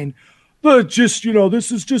saying, "But just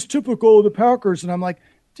this is just typical of the Packers," and I'm like,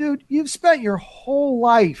 dude, you've spent your whole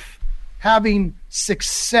life having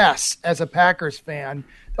success as a Packers fan.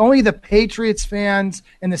 Only the Patriots fans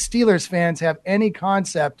and the Steelers fans have any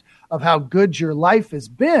concept of how good your life has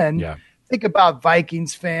been. Yeah. think about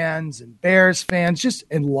Vikings fans and Bears fans,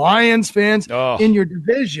 and Lions fans in your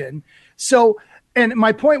division. So, and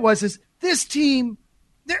my point is this team,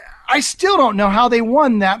 I still don't know how they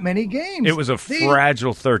won that many games. It was a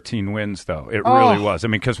fragile 13 wins, though. It really was. I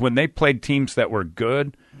mean, because when they played teams that were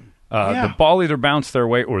good, the ball either bounced their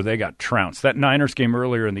way or they got trounced. That Niners game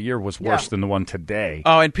earlier in the year was worse than the one today.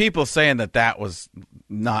 Oh, and people saying that was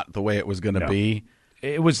not the way it was going to be.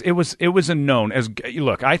 It was a known.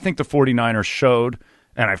 Look, I think the 49ers showed,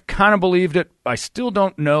 and I've kind of believed it. I still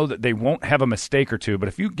don't know that they won't have a mistake or two, but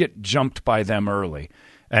if you get jumped by them early,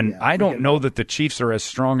 and I don't know that the Chiefs are as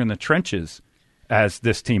strong in the trenches as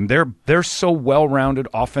this team. They're so well-rounded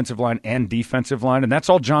offensive line and defensive line, and that's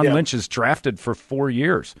all John Lynch has drafted for 4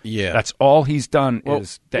 years. Yeah. That's all he's done. We'll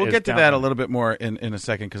get to that a little bit more in a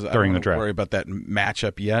second because I don't worry about that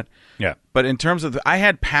matchup yet. Yeah. But in terms of I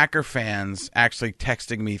had Packer fans actually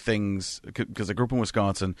texting me things because I grew up in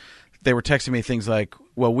Wisconsin. They were texting me things like,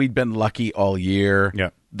 well, we'd been lucky all year,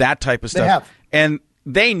 that type of stuff. They have. And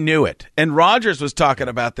they knew it. And Rodgers was talking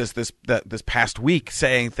about this past week,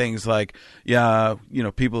 saying things like, our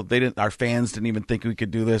fans didn't even think we could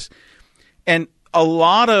do this. And a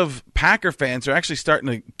lot of Packer fans are actually starting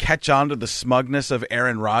to catch on to the smugness of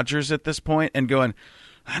Aaron Rodgers at this point and going,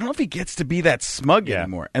 I don't know if he gets to be that smug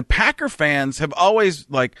anymore. And Packer fans have always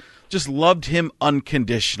just loved him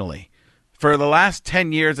unconditionally. For the last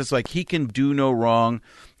 10 years, it's like he can do no wrong.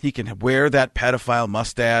 He can wear that pedophile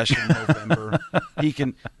mustache in November. He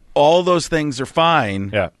can. All those things are fine.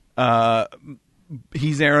 Yeah.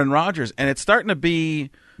 He's Aaron Rodgers, and it's starting to be.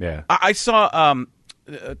 Yeah. I saw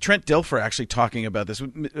Trent Dilfer actually talking about this.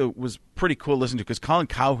 It was pretty cool to listen to because Colin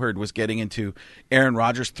Cowherd was getting into Aaron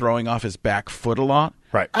Rodgers throwing off his back foot a lot.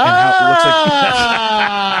 Right. And how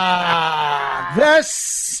it looks like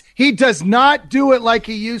he does not do it like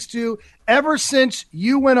he used to. Ever since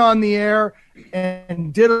you went on the air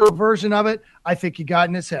and did a version of it, I think he got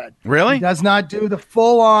in his head. Really? He does not do the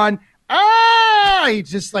full on,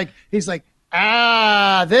 he's like, this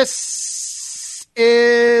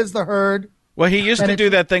is the herd. Well, he used to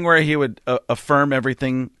do that thing where he would affirm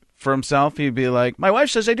everything for himself. He'd be like, my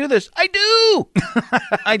wife says I do this. I do.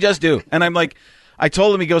 I just do. And I'm like, I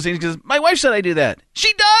told him, he goes, my wife said I do that.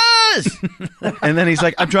 She does. And then he's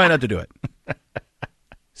like, I'm trying not to do it.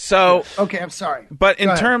 So okay, I'm sorry. But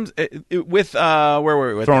in terms with where were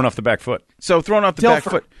we with throwing off the back foot? So throwing off the back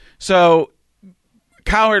foot. So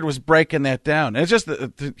Cowherd was breaking that down. And it's just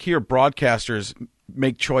to hear broadcasters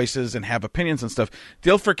make choices and have opinions and stuff.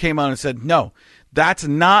 Dilfer came on and said, no, that's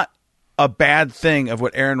not a bad thing of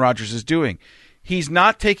what Aaron Rodgers is doing. He's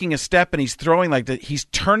not taking a step and he's throwing like that. He's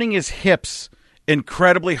turning his hips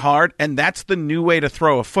incredibly hard, and that's the new way to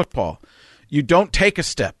throw a football. You don't take a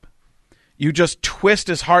step. You just twist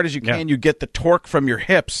as hard as you can. You get the torque from your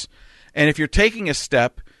hips. And if you're taking a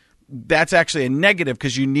step, that's actually a negative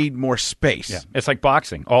because you need more space. Yeah. It's like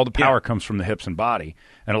boxing. All the power comes from the hips and body.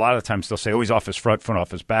 And a lot of the times they'll say, he's off his front foot, off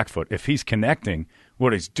his back foot. If he's connecting,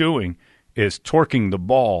 what he's doing is torquing the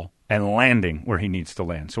ball and landing where he needs to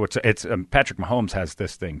land. So it's Patrick Mahomes has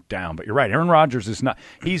this thing down. But you're right. Aaron Rodgers is not.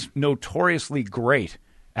 He's notoriously great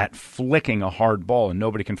at flicking a hard ball, and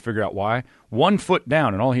nobody can figure out why. 1 foot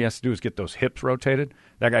down, and all he has to do is get those hips rotated.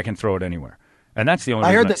 That guy can throw it anywhere. And that's the only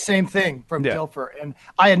I heard the same thing from Dilfer, and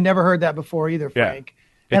I had never heard that before either, Frank.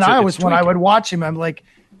 Yeah. And when I would watch him, I'm like,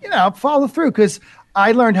 follow through, because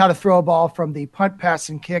I learned how to throw a ball from the punt, pass,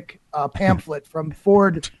 and kick pamphlet from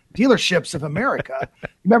Ford Dealerships of America.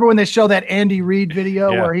 Remember when they show that Andy Reid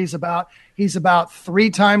video where he's about 3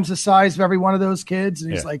 times the size of every one of those kids,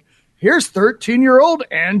 and he's like, here's 13-year-old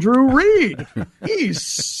Andrew Reid. He's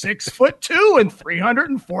 6'2" and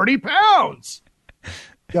 340 pounds.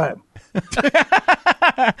 Go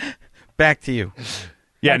ahead. Back to you.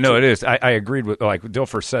 Yeah, no, it is. I agreed with,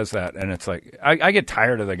 Dilfer says that, and it's like, I get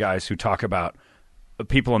tired of the guys who talk about the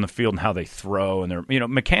people on the field and how they throw, and their,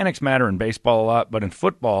 mechanics matter in baseball a lot, but in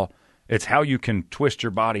football, it's how you can twist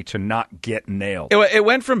your body to not get nailed. It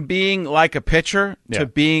went from being like a pitcher to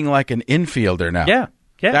being like an infielder now. Yeah.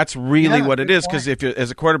 Yeah. That's really what it is, because if you,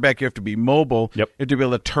 as a quarterback, you have to be mobile. Yep. You have to be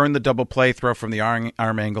able to turn the double play, throw from the arm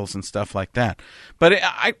angles and stuff like that. But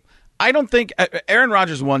I don't think Aaron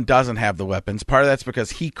Rodgers, doesn't have the weapons. Part of that's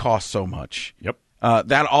because he costs so much. Yep.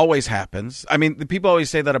 That always happens. I mean, people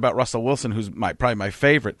always say that about Russell Wilson, who's probably my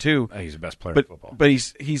favorite too. He's the best player in football. But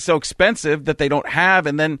he's so expensive that they don't have.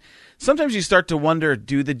 And then sometimes you start to wonder,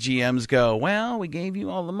 do the GMs go, well, we gave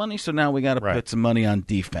you all the money, so now we got to put some money on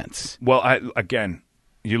defense? Well,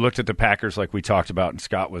 you looked at the Packers like we talked about, and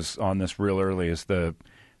Scott was on this real early, is the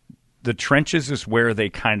trenches is where they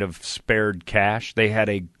kind of spared cash. They had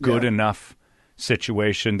a good enough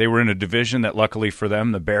situation. They were in a division that, luckily for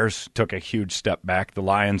them, the Bears took a huge step back. The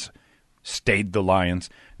Lions stayed the Lions.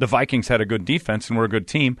 The Vikings had a good defense and were a good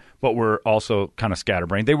team, but were also kind of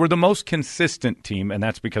scatterbrained. They were the most consistent team, and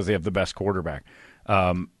that's because they have the best quarterback.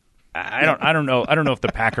 I don't know if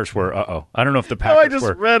the Packers were. I don't know if the Packers were. I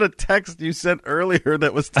just read a text you sent earlier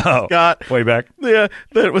that was to Scott. Way back. Yeah,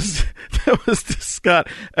 that was to Scott.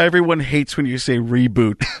 Everyone hates when you say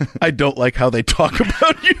reboot. I don't like how they talk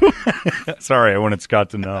about you. Sorry, I wanted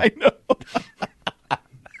Scott to know. I know.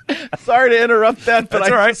 Sorry to interrupt that, but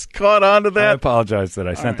That's I all right. just caught on to that. I apologize that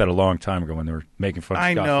I sent that a long time ago when they were making fun of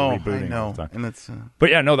Scott for rebooting. I know. all the time. And it's, But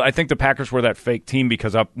yeah, no, I think the Packers were that fake team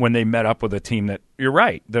because when they met up with a team that, you're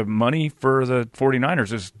right, the money for the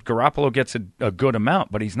 49ers is Garoppolo gets a good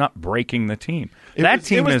amount, but he's not breaking the team. It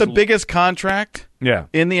was the biggest contract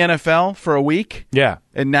in the NFL for a week. Yeah.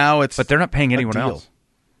 And now it's But they're not paying anyone else.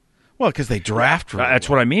 Well, because they draft really That's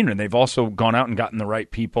what I mean. And they've also gone out and gotten the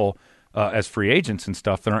right people as free agents and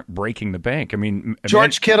stuff that aren't breaking the bank. I mean,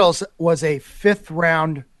 George Kittle's was a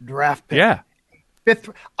 5th-round draft pick. Yeah.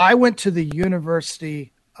 I went to the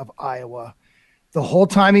University of Iowa. The whole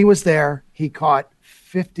time he was there, he caught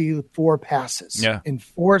 54 passes in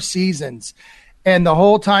 4 seasons. And the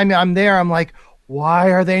whole time I'm there, I'm like,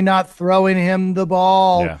 why are they not throwing him the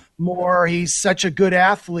ball more? He's such a good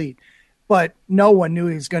athlete. But no one knew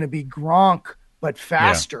he was going to be Gronk, but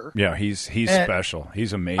faster. Yeah, he's special.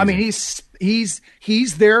 He's amazing. I mean,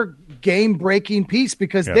 he's their game-breaking piece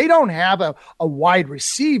because they don't have a wide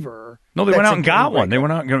receiver. No, they went out and got one. They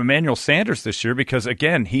went out and got Emmanuel Sanders this year because,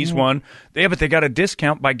 again, he's one. But they got a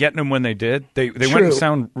discount by getting him when they did. They went and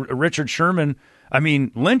found Richard Sherman. I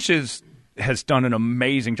mean, Lynch has done an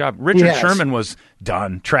amazing job. Richard Sherman was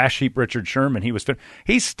done. Trash heap Richard Sherman.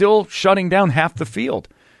 He's still shutting down half the field.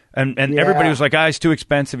 And everybody was like, he's too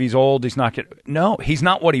expensive. He's old. He's not getting. No, he's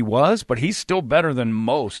not what he was, but he's still better than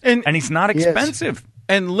most. And he's not expensive.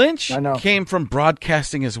 And Lynch came from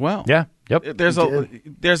broadcasting as well. Yeah. Yep.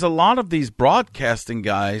 There's a lot of these broadcasting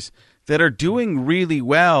guys that are doing really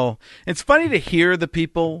well. It's funny to hear the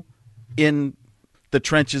people in the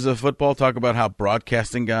trenches of football talk about how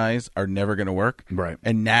broadcasting guys are never going to work. Right.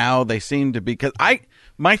 And now they seem to be, because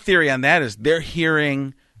my theory on that is they're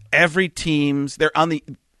hearing every team's, they're on the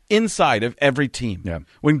inside of every team. Yeah.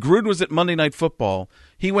 When Gruden was at Monday Night Football,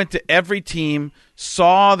 he went to every team,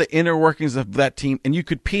 saw the inner workings of that team, and you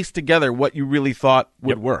could piece together what you really thought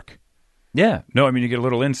would work. Yeah. No, I mean, you get a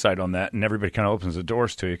little insight on that, and everybody kind of opens the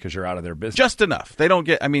doors to you because you're out of their business. Just enough. They don't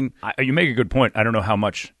get, you make a good point. I don't know how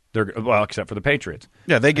much except for the Patriots.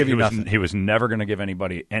 Yeah, they give you nothing. He was never going to give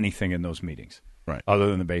anybody anything in those meetings. Right. Other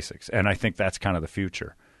than the basics. And I think that's kind of the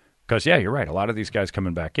future. Because, you're right. A lot of these guys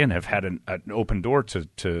coming back in have had an open door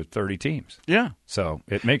to 30 teams. Yeah. So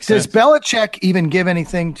it makes sense. Does Belichick even give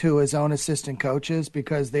anything to his own assistant coaches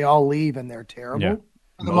because they all leave and they're terrible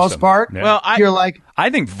for the most part? Yeah. Well, I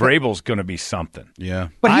think Vrabel's going to be something. Yeah.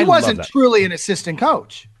 But he wasn't truly an assistant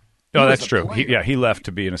coach. No, that's true. He left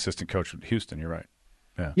to be an assistant coach with Houston. You're right.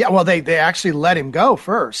 Yeah. Well, they actually let him go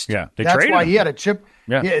first. Yeah. That's why he had a chip.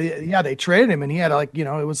 Yeah. They traded him, and he had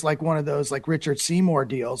it was like one of those like Richard Seymour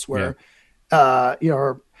deals where,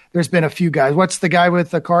 there's been a few guys. What's the guy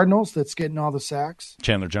with the Cardinals that's getting all the sacks?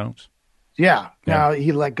 Chandler Jones. Yeah. Now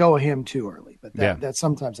he let go of him too early, but that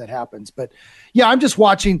sometimes that happens. But I'm just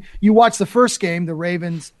watching. You watch the first game, the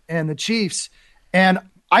Ravens and the Chiefs, and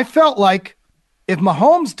I felt like if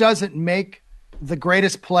Mahomes doesn't make the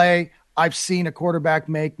greatest play I've seen a quarterback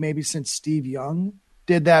make maybe since Steve Young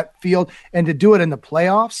did that field, and to do it in the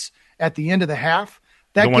playoffs at the end of the half.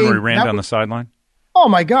 The one where he ran down the sideline? Oh,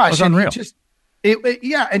 my gosh. It was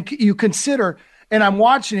unreal. And you consider, and I'm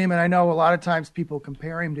watching him, and I know a lot of times people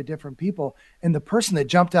compare him to different people, and the person that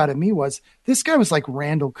jumped out at me was, this guy was like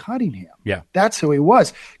Randall Cunningham. Yeah. That's who he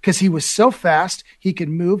was, because he was so fast, he could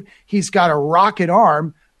move, he's got a rocket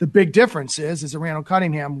arm. The big difference is that Randall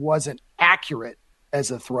Cunningham wasn't accurate as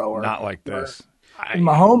a thrower. Not like this.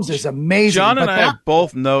 Mahomes is amazing. John and I have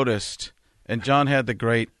both noticed, and John had the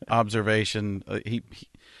great observation. He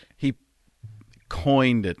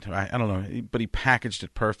coined it. I don't know, but he packaged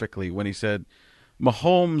it perfectly when he said,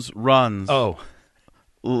 Mahomes runs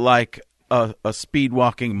like a speed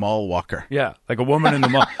walking mall walker. Yeah, like a woman in the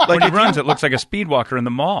mall. When he runs, it looks like a speed walker in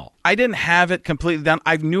the mall. I didn't have it completely down.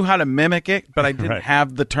 I knew how to mimic it, but I didn't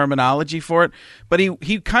have the terminology for it. But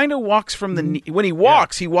he kind of walks from the when he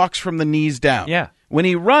walks, he walks from the knees down. Yeah. When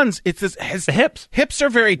he runs, it's his hips. Hips are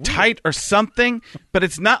very tight or something, but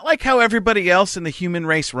it's not like how everybody else in the human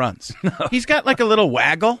race runs. No. He's got like a little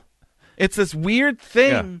waggle. It's this weird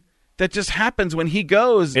thing that just happens when he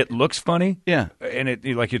goes. It looks funny. Yeah. And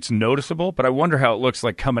it's noticeable, but I wonder how it looks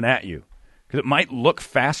like coming at you. because it might look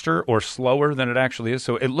faster or slower than it actually is.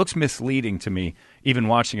 So it looks misleading to me, even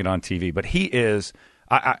watching it on TV. But he is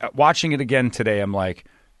watching it again today. I'm like,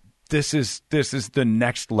 this is the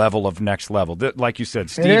next level of next level. Like you said,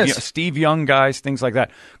 Steve Young guys, things like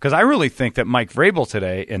that. Because I really think that Mike Vrabel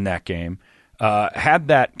today in that game had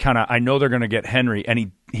that kind of, I know they're going to get Henry,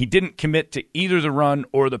 and he didn't commit to either the run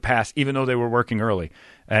or the pass, even though they were working early.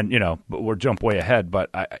 And, we'll jump way ahead, but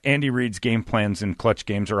Andy Reid's game plans in clutch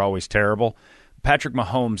games are always terrible. Patrick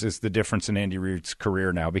Mahomes is the difference in Andy Reid's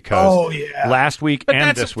career now because last week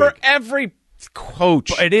and this week. For every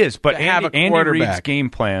coach. It is, but Andy Reid's game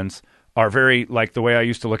plans are very like the way I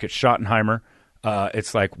used to look at Schottenheimer.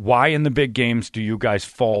 It's like, why in the big games do you guys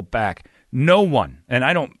fall back? No one, and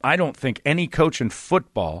I don't think any coach in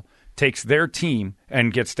football takes their team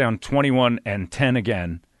and gets down 21-10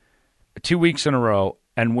 again 2 weeks in a row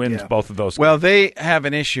and wins both of those games. Well, they have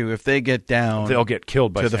an issue. If they get down, they'll get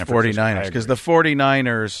killed by the 49ers because the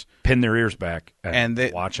 49ers pin their ears back and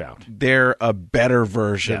they watch out. They're a better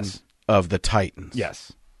version of the Titans.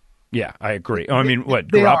 Yes. Yeah, I agree. I mean,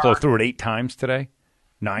 Garoppolo threw it 8 times today?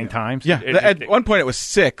 9 times? Yeah. At one point it was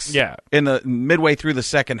 6. Yeah. In the midway through the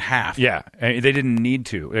second half. Yeah. They didn't need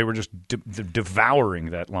to. They were just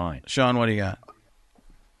devouring that line. Sean, what do you got?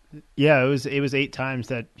 Yeah, it was 8 times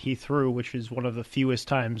that he threw, which is one of the fewest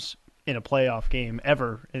times in a playoff game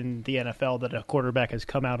ever in the NFL that a quarterback has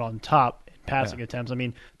come out on top in passing attempts. I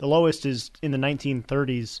mean, the lowest is in the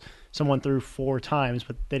 1930s. Someone threw 4 times,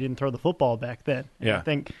 but they didn't throw the football back then. Yeah.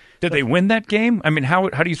 Did they win that game? I mean, how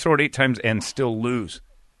do you throw it 8 times and still lose?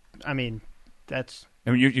 I mean, that's... I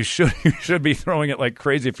mean, you should be throwing it like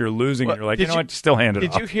crazy if you're losing. And you're like, what? Still hand it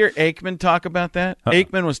off. Did you hear Aikman talk about that?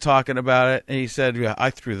 Aikman was talking about it, and he said, "Yeah, I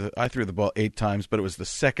threw the ball 8 times, but it was the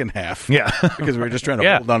second half. Yeah, because we were just trying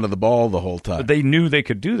to hold onto the ball the whole time." But they knew they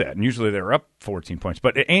could do that, and usually they were up 14 points.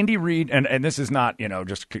 But Andy Reid, and this is not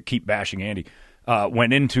just keep bashing Andy.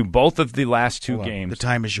 Went into both of the last 2 games. The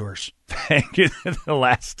time is yours. Thank you. The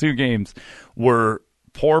last 2 games were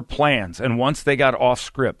poor plans, and once they got off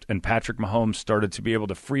script and Patrick Mahomes started to be able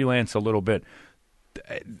to freelance a little bit,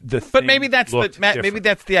 maybe that's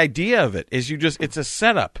the idea of it. Is it's a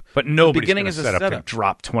setup. But nobody's going to set up to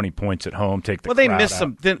drop 20 points at home. Take the well, they missed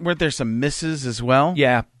some. Weren't there some misses as well?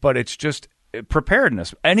 Yeah, but it's just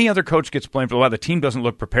preparedness. Any other coach gets blamed for the team doesn't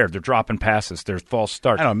look prepared. They're dropping passes. They're false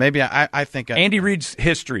starts. I don't know. Maybe I think Andy Reid's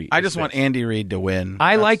history. I just want Andy Reid to win.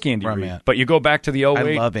 I like Andy Reid, but you go back to the 08, I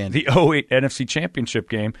love Andy. The 08 NFC Championship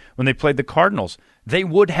game when they played the Cardinals. They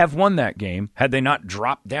would have won that game had they not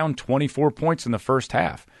dropped down 24 points in the first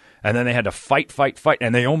half. And then they had to fight,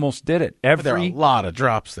 and they almost did it. There are a lot of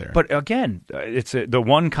drops there. But again, it's the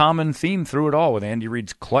one common theme through it all with Andy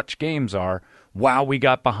Reid's clutch games are, wow, we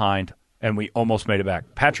got behind, and we almost made it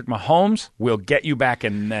back. Patrick Mahomes will get you back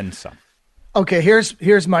and then some. Okay,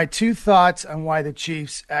 here's my 2 thoughts on why the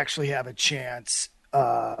Chiefs actually have a chance.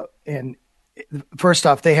 And first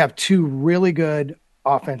off, they have 2 really good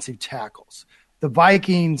offensive tackles. The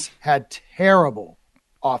Vikings had terrible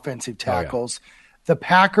offensive tackles. Oh, yeah. The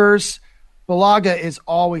Packers, Balaga is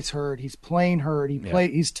always hurt. He's playing hurt.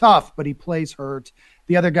 He's tough, but he plays hurt.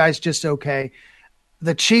 The other guy's just okay.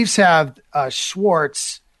 The Chiefs have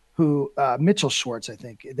Schwartz, Mitchell Schwartz, I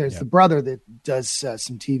think. There's the brother that does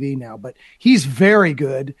some TV now, but he's very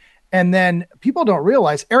good. And then people don't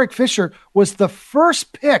realize Eric Fisher was the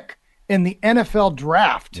first pick in the NFL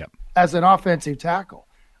draft as an offensive tackle.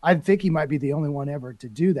 I think he might be the only one ever to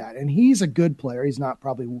do that. And he's a good player. He's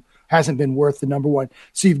hasn't been worth the number 1.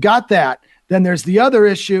 So you've got that. Then there's the other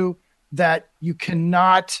issue that you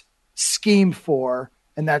cannot scheme for,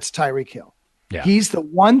 and that's Tyreek Hill. Yeah. He's the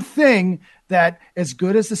one thing that, as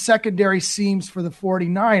good as the secondary seems for the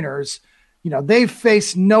 49ers, they've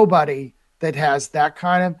faced nobody that has that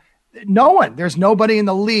kind of – no one. There's nobody in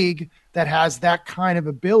the league that has that kind of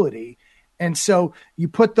ability. And so you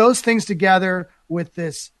put those things together with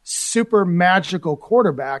this super magical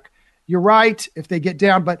quarterback, you're right if they get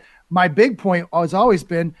down. But my big point has always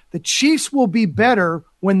been the Chiefs will be better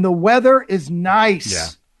when the weather is nice. Yeah,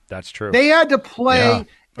 that's true. They had to play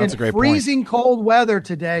in freezing cold weather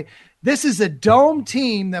today. This is a dome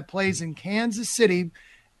team that plays in Kansas City,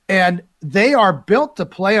 and they are built to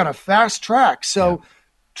play on a fast track. So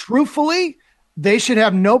truthfully, they should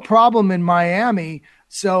have no problem in Miami.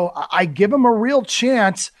 So I give them a real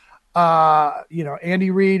chance.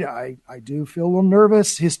 Andy Reid, I do feel a little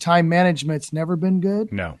nervous. His time management's never been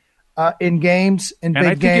good. No. in games, in and big I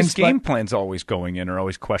think games. His game plans always going in are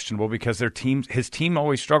always questionable because his team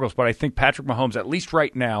always struggles. But I think Patrick Mahomes, at least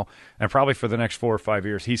right now, and probably for the next 4 or 5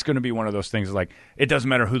 years, he's going to be one of those things like it doesn't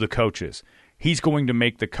matter who the coach is. He's going to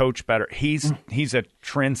make the coach better. He's a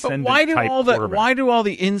transcendent type quarterback. Why do all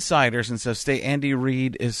the insiders and stuff say Andy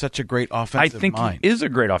Reid is such a great offensive mind? I think he is a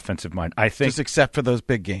great offensive mind. I think just except for those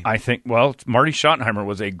big games. I think Marty Schottenheimer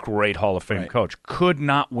was a great Hall of Fame coach. Could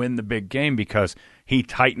not win the big game because he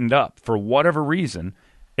tightened up for whatever reason.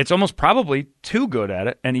 It's almost probably too good at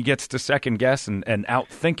it, and he gets to second guess and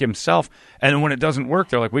outthink himself. And then when it doesn't work,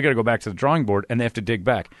 they're like, we got to go back to the drawing board, and they have to dig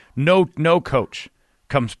back. No coach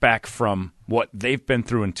comes back from what they've been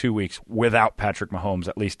through in 2 weeks without Patrick Mahomes,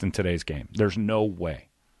 at least in today's game. There's no way.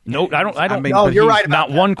 No, I don't. No, you're right about not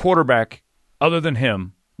that. one quarterback other than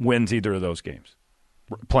him wins either of those games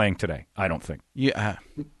playing today. I don't think. Yeah.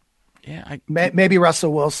 Maybe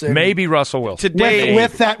Russell Wilson. Maybe Russell Wilson today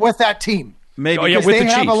with that team. Maybe with they the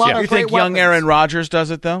have Chiefs. a lot Yeah. of You think great young weapons. Aaron Rodgers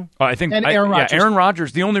does it though? I think And Aaron Rodgers. Aaron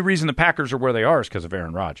Rodgers. The only reason the Packers are where they are is because of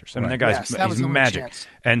Aaron Rodgers. I mean, that guy's Yes, that was he's the only magic, chance.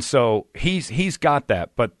 and so he's got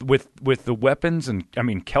that. But with the weapons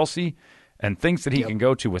and Kelsey and things that he can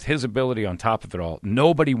go to with his ability on top of it all,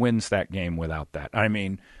 nobody wins that game without that. I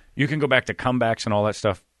mean, you can go back to comebacks and all that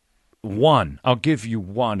stuff. I'll give you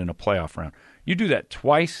one in a playoff round. You do that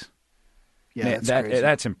twice. Yeah, Man,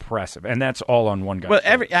 that's impressive, and that's all on one guy. Well,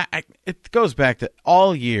 it goes back to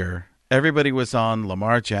all year. Everybody was on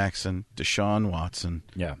Lamar Jackson, Deshaun Watson.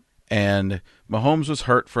 Yeah, and Mahomes was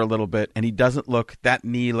hurt for a little bit, and he doesn't look. That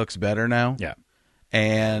knee looks better now. Yeah,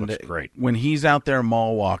 and looks great when he's out there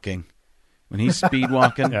mall walking, when he's speed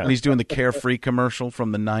walking, when he's doing the Carefree commercial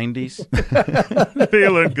from the '90s,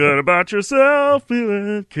 feeling good about yourself,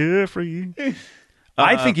 feeling carefree.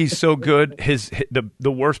 I think he's so good.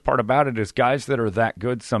 The worst part about it is guys that are that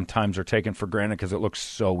good sometimes are taken for granted because it looks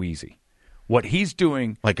so easy. What he's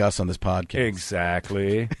doing, like us on this podcast,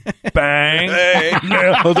 exactly. Bang! Hey.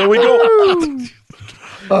 Oh, there we go.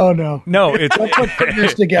 Oh no! It's Don't put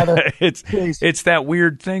fingers together. It's that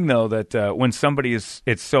weird thing though that when somebody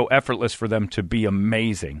it's so effortless for them to be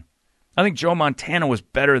amazing. I think Joe Montana was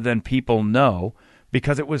better than people know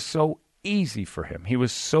because it was so easy for him. He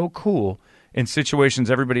was so cool. In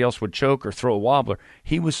situations everybody else would choke or throw a wobbler,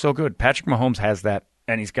 he was so good. Patrick Mahomes has that,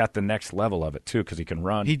 and he's got the next level of it, too, because he can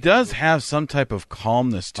run. He does have some type of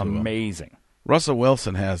calmness to him. Amazing. Russell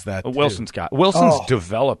Wilson has that, too. Wilson's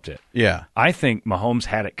developed it. Yeah. I think Mahomes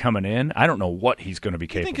had it coming in. I don't know what he's going to be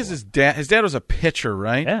capable of. I think his dad was a pitcher,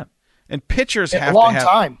 right? Yeah. And pitchers have a long to have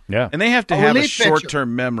time. Yeah. And they have to have a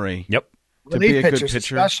short-term memory. Yep. To relief be a pitchers, good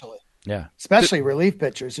pitcher. especially. Yeah. Especially relief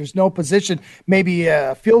pitchers. There's no position, maybe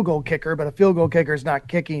a field goal kicker, but a field goal kicker is not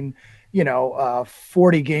kicking,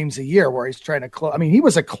 40 games a year where he's trying to close. I mean, he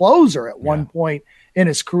was a closer at one point in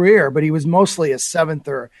his career, but he was mostly a seventh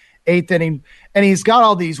or eighth inning. And he's got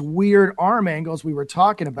all these weird arm angles we were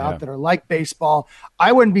talking about that are like baseball.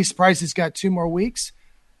 I wouldn't be surprised he's got 2 more weeks.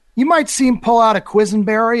 You might see him pull out a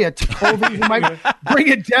Quisenberry, a Tovey. He might bring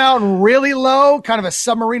it down really low, kind of a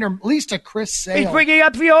submarine, or at least a Chris Sale. He's bringing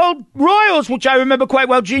up the old Royals, which I remember quite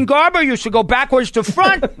well. Gene Garber used to go backwards to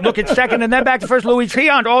front, look at second, and then back to first. Louis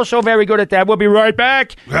Triant, also very good at that. We'll be right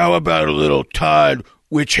back. How about a little Todd?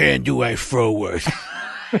 Which hand do I throw with?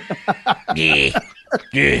 At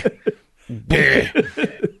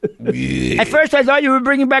first, I thought you were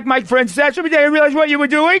bringing back Mike Francesa, but then I realized what you were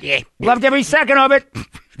doing. Loved every second of it.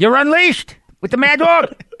 You're unleashed with the Mad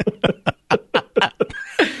Dog.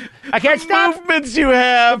 I can't stop. Movements you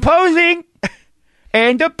have. The posing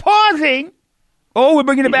and the pausing. Oh, we're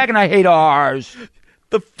bringing it back, and I hate ours.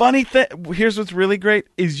 The funny thing, here's what's really great,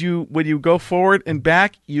 is when you go forward and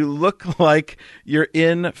back, you look like you're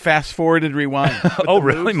in fast forward and rewind. Oh,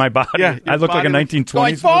 really? Moves. My body? Yeah, I look like a 1920s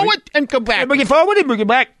Going forward and come back. Bring it forward and bring it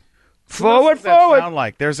back. Forward, What does that forward. sound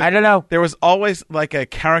like? I don't know. There was always like a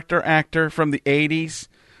character actor from the 80s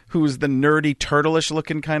who was the nerdy, turtle-ish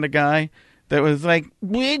looking kind of guy that was like,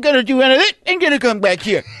 we ain't going to do any of it. Ain't going to come back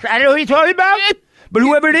here. I don't know who you're talking about, but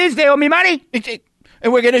whoever it is, they owe me money.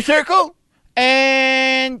 And we're going to circle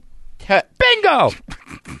and bingo.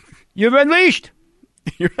 You're unleashed.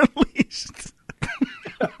 You're unleashed.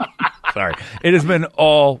 Sorry. It has been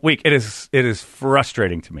all week. It is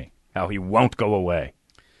frustrating to me how he won't go away.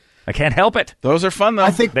 I can't help it. Those are fun, though.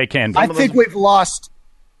 I think they can. I think we've lost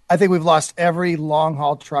every long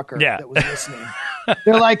haul trucker that was listening.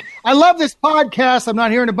 They're like, I love this podcast. I'm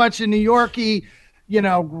not hearing a bunch of New Yorkie,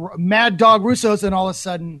 Mad Dog Russos, and all of a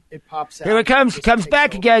sudden it pops out. Here it comes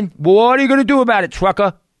back again. What are you going to do about it,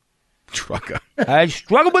 trucker? I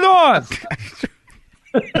struggle with ours.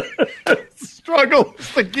 Struggle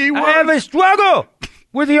is the key word. I have a struggle.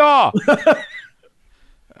 with the R.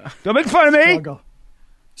 Don't make fun of me.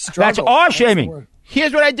 Struggle. That's R-shaming.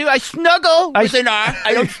 Here's what I do. I snuggle with an R.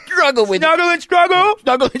 I don't struggle with snuggle it. And struggle.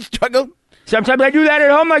 Snuggle and struggle. Sometimes I do that at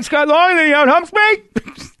home like Scott Longley on Humps Me.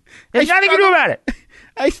 There's nothing to do about it.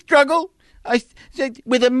 I struggle.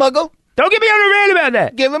 With a muggle. Don't get me on the rant about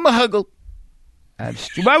that. Give him a huggle. I'm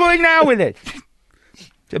struggling now with it.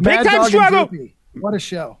 It's a Mad big-time Dog struggle. and Droopy. What a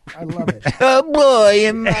show. I love it. Oh, boy,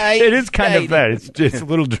 am I It is kind of bad. It's a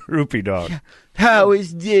little droopy dog. How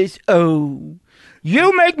is this? Oh.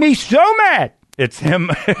 You make me so mad. It's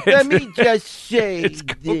him. Let me just say it's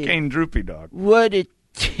cocaine droopy dog. What a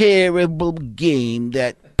terrible game,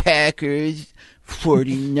 that Packers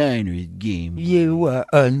 49ers game. You are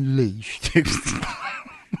unleashed.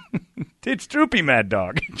 It's droopy mad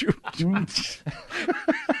dog.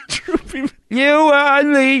 Droopy. You are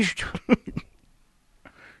unleashed.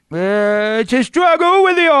 It's a struggle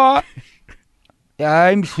with the R.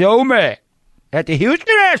 I'm so mad at the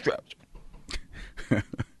Houston Astros.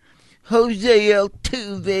 Jose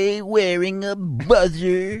Altuve wearing a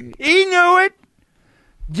buzzer. He knew it.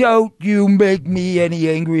 Don't you make me any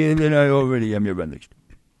angrier than I already am. You're unleashed.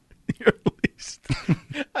 You're unleashed.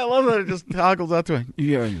 I love that it just toggles out to it.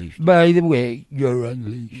 You're unleashed. By the way, you're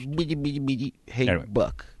unleashed. Bitty, bitty, bitty. Hey, Anyway.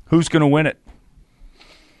 Buck. Who's going to win it?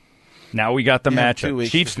 Now we got the matchup.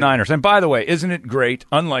 Chiefs-Niners. And by the way, isn't it great?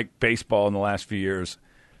 Unlike baseball in the last few years,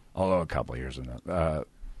 although a couple of years ago,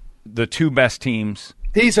 the two best teams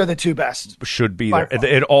These are the two best. should be there.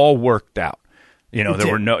 It all worked out. You know, It there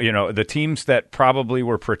did. were no, the teams that probably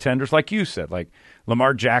were pretenders, like you said, like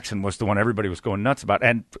Lamar Jackson was the one everybody was going nuts about.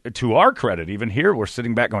 And to our credit, even here, we're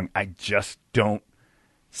sitting back going, I just don't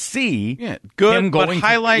see good, him but going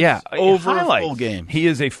highlights over highlights. a full game. He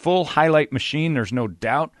is a full highlight machine. There's no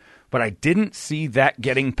doubt. But I didn't see that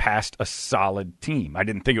getting past a solid team. I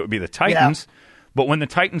didn't think it would be the Titans. Yeah. But when the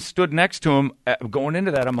Titans stood next to him going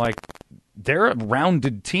into that, I'm like, they're a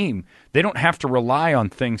rounded team. They don't have to rely on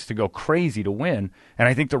things to go crazy to win. And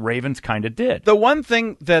I think the Ravens kind of did. The one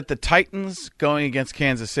thing that the Titans going against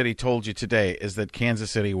Kansas City told you today is that Kansas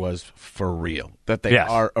City was for real, that they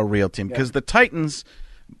are a real team. Because the Titans,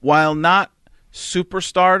 while not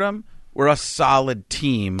superstardom, were a solid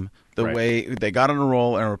team. The way they got on a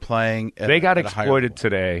roll and were playing they got exploited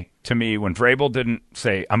today, to me, when Vrabel didn't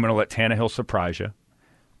say, I'm going to let Tannehill surprise you,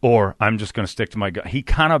 or I'm just going to stick to my gut. He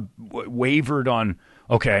kind of wavered on,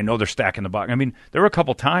 okay, I know they're stacking the box. I mean, there were a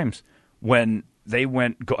couple times when they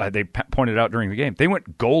pointed out during the game, they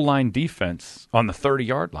went goal line defense on the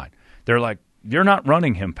 30-yard line. They're like, you're not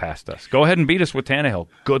running him past us. Go ahead and beat us with Tannehill.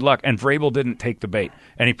 Good luck. And Vrabel didn't take the bait.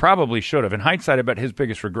 And he probably should have. In hindsight, I bet his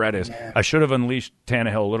biggest regret is I should have unleashed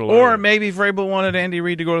Tannehill a little earlier. Or maybe Vrabel wanted Andy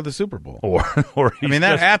Reid to go to the Super Bowl. Or he's that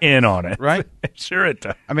just happened, in on it. Right? Sure it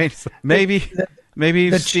does. I mean, maybe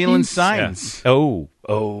he's stealing Chiefs, signs. Yeah.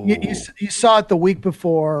 Oh. You saw it the week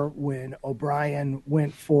before when O'Brien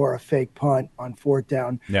went for a fake punt on 4th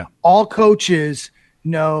down. Yeah. All coaches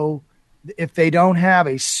know if they don't have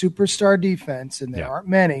a superstar defense, and there aren't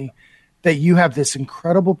many, that you have this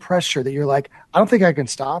incredible pressure that you're like, I don't think I can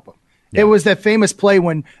stop them. Yeah. It was that famous play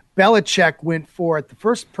when Belichick went for it, the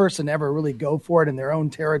first person to ever really go for it in their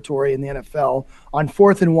own territory in the NFL on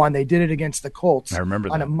 4th and 1. They did it against the Colts. I remember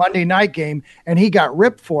that. On a Monday night game, and he got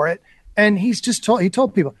ripped for it. And he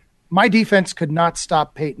told people, my defense could not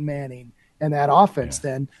stop Peyton Manning and that offense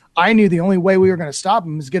then. I knew the only way we were going to stop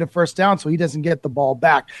him is get a first down so he doesn't get the ball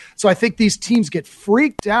back. So I think these teams get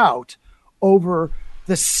freaked out over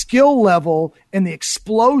the skill level and the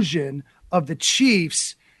explosion of the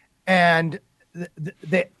Chiefs, and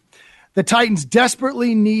the Titans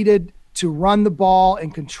desperately needed to run the ball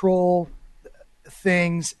and control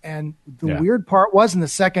things. And the weird part was in the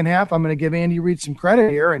second half, I'm going to give Andy Reid some credit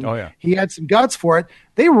here, and he had some guts for it.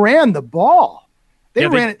 They ran the ball. They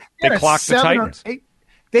ran it. They clocked the Titans.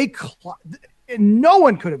 No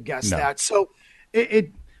one could have guessed that. So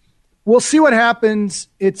we'll see what happens.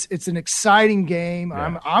 It's an exciting game.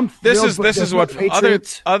 Yeah. I'm thrilled. This is what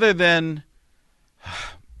other than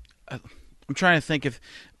I'm trying to think if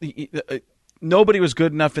nobody was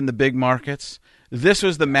good enough in the big markets. This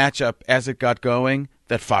was the matchup as it got going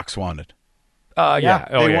that Fox wanted.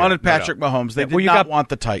 They wanted Patrick Mahomes. They did not want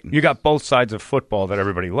the Titans. You got both sides of football that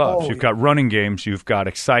everybody loves. You've got running games. You've got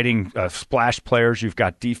exciting splash players. You've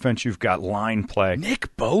got defense. You've got line play.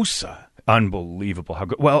 Nick Bosa. Unbelievable. How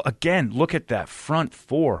good. Well, again, look at that front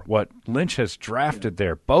four, what Lynch has drafted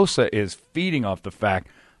there. Bosa is feeding off the fact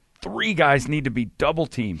 3 guys need to be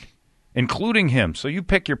double-teamed, including him. So you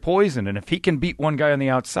pick your poison, and if he can beat one guy on the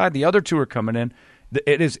outside, the other 2 are coming in.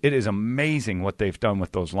 It is amazing what they've done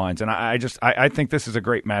with those lines, and I think this is a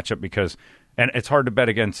great matchup because, and it's hard to bet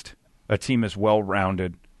against a team as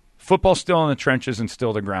well-rounded. Football's still in the trenches and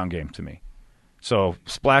still the ground game to me. So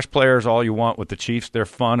splash players all you want with the Chiefs. They're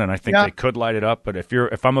fun, and I think they could light it up. But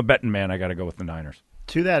if I'm a betting man, I got to go with the Niners.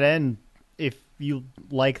 To that end, if you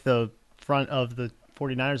like the front of the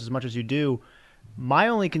 49ers as much as you do, my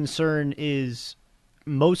only concern is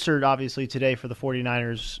Mostert, obviously, today for the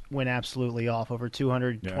 49ers went absolutely off. Over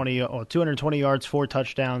 220 yards, 4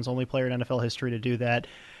 touchdowns, only player in NFL history to do that.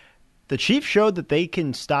 The Chiefs showed that they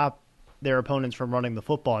can stop their opponents from running the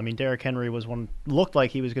football. I mean, Derrick Henry looked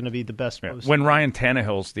like he was going to be the best. When Ryan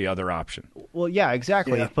Tannehill's the other option. Well, yeah,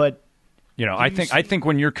 exactly. Yeah. But I think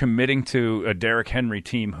when you're committing to a Derrick Henry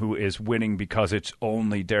team who is winning because it's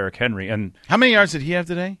only Derrick Henry, and how many yards did he have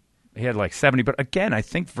today? He had like 70. But again, I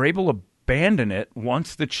think Vrabel abandon it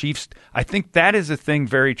once the Chiefs. I think that is a thing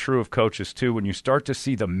very true of coaches too. When you start to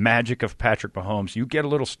see the magic of Patrick Mahomes, you get a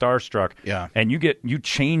little starstruck, and you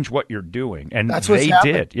change what you're doing, and that's they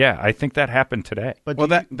did. Yeah, I think that happened today. But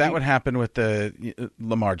that would happen with the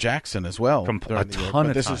Lamar Jackson as well. A ton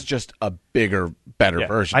of this is just a bigger, better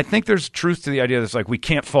version. I think there's truth to the idea that's like we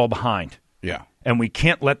can't fall behind. Yeah. And we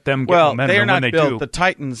can't let them get momentum they're not when they built. do. The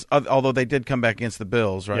Titans, although they did come back against the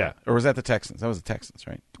Bills, right? Yeah. Or was that the Texans? That was the Texans,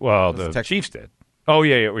 right? Well, the Chiefs did. Oh,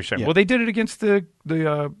 yeah. Well, they did it against the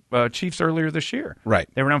Chiefs earlier this year. Right.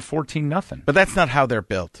 They were down 14-0. But that's not how they're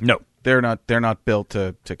built. No. They're not built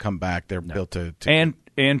to come back. They're built to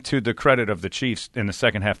And to the credit of the Chiefs, in the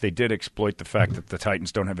second half, they did exploit the fact that the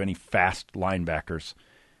Titans don't have any fast linebackers.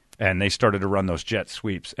 And they started to run those jet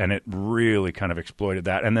sweeps, and it really kind of exploited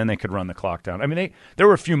that. And then they could run the clock down. I mean, there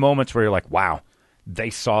were a few moments where you're like, wow,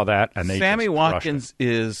 they saw that, and they Sammy just Watkins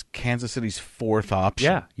is Kansas City's 4th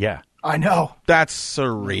option. Yeah. I know. That's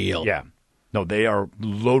surreal. Yeah. No, they are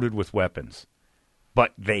loaded with weapons,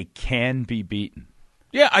 but they can be beaten.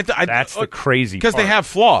 Yeah, that's the crazy part. Because they have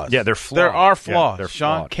flaws. Yeah, they're flawed. There are flaws. Yeah, they're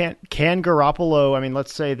Sean, flawed. Can Garoppolo? I mean,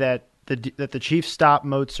 let's say that the Chiefs stop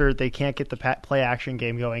Mostert, they can't get the play action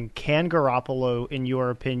game going. Can Garoppolo, in your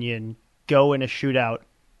opinion, go in a shootout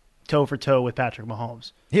toe for toe with Patrick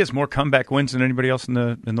Mahomes? He has more comeback wins than anybody else in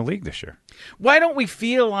the league this year. Why don't we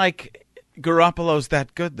feel like Garoppolo's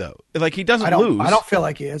that good though? Like he doesn't lose. I don't feel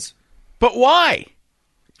like he is. But why?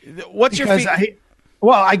 What's your feeling?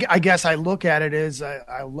 I guess I look at it as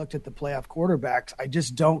I looked at the playoff quarterbacks. I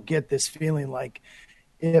just don't get this feeling like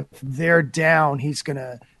if they're down, he's going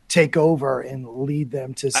to take over and lead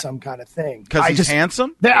them to some kind of thing. Because he's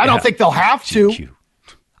handsome? I don't think they'll have to.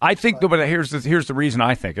 I think, but here's the reason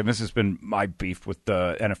I think, and this has been my beef with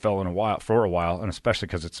the NFL for a while, and especially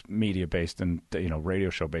because it's media based and radio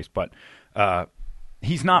show based. But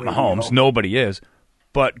he's not Mahomes. Nobody is.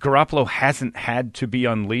 But Garoppolo hasn't had to be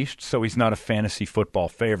unleashed, so he's not a fantasy football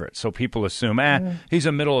favorite. So people assume, he's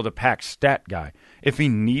a middle of the pack stat guy. If he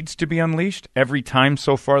needs to be unleashed, every time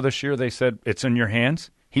so far this year they said it's in your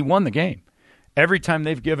hands. He won the game. Every time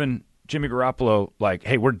they've given Jimmy Garoppolo, like,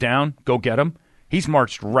 hey, we're down, go get him, he's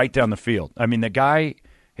marched right down the field. I mean, the guy,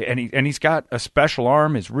 and he's got a special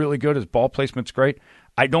arm, is really good, his ball placement's great.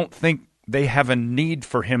 I don't think they have a need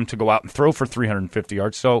for him to go out and throw for 350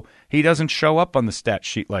 yards, so he doesn't show up on the stat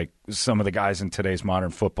sheet like some of the guys in today's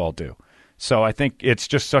modern football do. So I think it's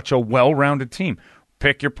just such a well-rounded team.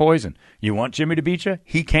 Pick your poison. You want Jimmy to beat you?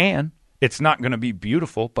 He can. It's not going to be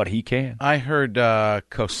beautiful, but he can. I heard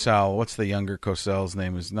Cosell. What's the younger Cosell's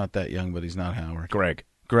name? He's not that young, but he's not Howard. Greg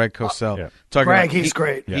Cosell. He's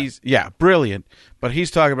great. He's brilliant. But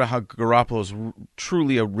he's talking about how Garoppolo's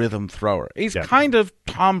truly a rhythm thrower. He's kind of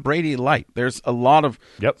Tom Brady light. There's a lot of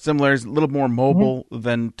similarities. A little more mobile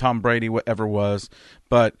than Tom Brady ever was,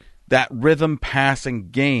 but that rhythm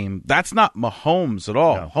passing game, that's not Mahomes at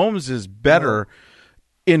all. No. Mahomes is better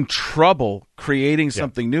in trouble creating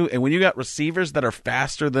something new. And when you got receivers that are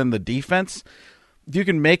faster than the defense, you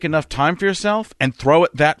can make enough time for yourself and throw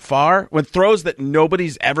it that far with throws that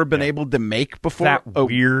nobody's ever been able to make before. That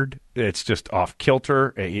weird. It's just off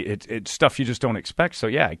kilter. It's stuff you just don't expect. So,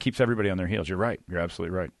 it keeps everybody on their heels. You're right. You're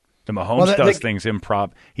absolutely right. The Mahomes does things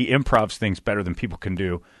improv. He improvs things better than people can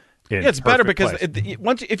do. It's better because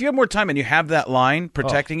if you have more time and you have that line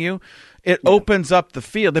protecting you, it opens up the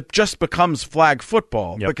field. It just becomes flag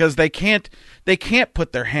football because they can't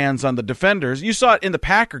put their hands on the defenders. You saw it in the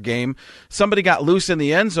Packer game. Somebody got loose in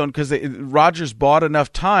the end zone because Rodgers bought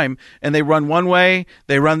enough time, and they run one way,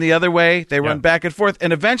 they run the other way, they run back and forth,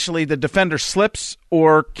 and eventually the defender slips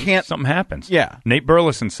or can't. Something happens. Yeah. Nate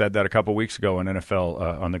Burleson said that a couple weeks ago in NFL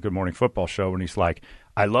on the Good Morning Football show, and he's like,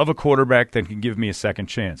 I love a quarterback that can give me a second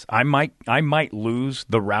chance. I might lose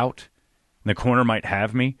the route, and the corner might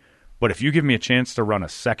have me, But if you give me a chance to run a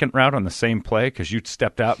second route on the same play because you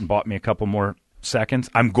stepped out and bought me a couple more seconds,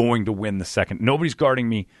 I'm going to win the second. Nobody's guarding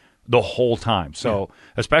me the whole time. So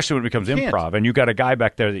especially when it becomes improv and you got a guy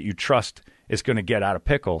back there that you trust is going to get out of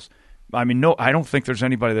pickles. I mean, no, I don't think there's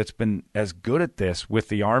anybody that's been as good at this with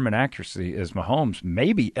the arm and accuracy as Mahomes,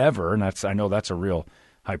 maybe ever. And I know that's a real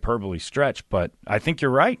hyperbole stretch, but I think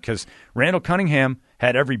you're right because Randall Cunningham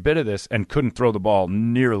had every bit of this and couldn't throw the ball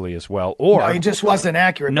nearly as well. Or he just wasn't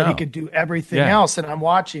accurate, but he could do everything else. And I'm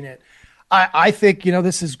watching it. I think,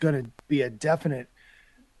 this is going to be a definite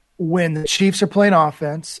when the Chiefs are playing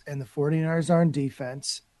offense and the 49ers are on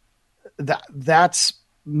defense. That's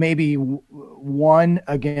maybe 1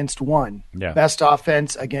 against 1. Yeah. Best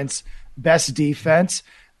offense against best defense.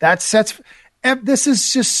 That sets – this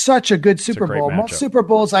is just such a good Super Bowl. Most Super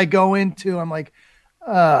Bowls I go into, I'm like,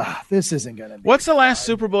 this isn't going to be. What's the last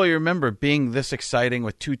Super Bowl you remember being this exciting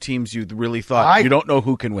with two teams you really thought you don't know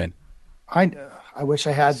who can win? I wish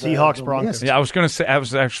I had Seahawks Broncos. Yeah, I was going to say that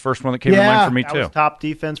was the first one that came to mind for me too. That was top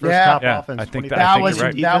defense versus top offense. I think that was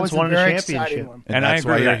right. Defense won a championship, and that's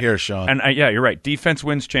why you're here, Sean. And you're right. Defense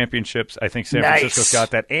wins championships. I think San Francisco's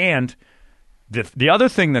got that. And the other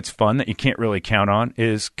thing that's fun that you can't really count on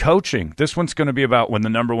is coaching. This one's going to be about when the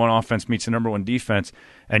number one offense meets the number one defense,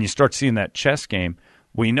 and you start seeing that chess game.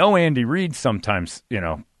 We know Andy Reid sometimes,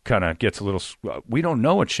 kind of gets a little. We don't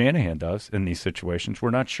know what Shanahan does in these situations. We're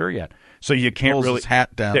not sure yet, so you can't pulls really his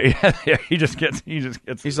hat down. Yeah, he just gets.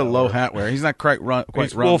 He's a low hat wearer. He's not quite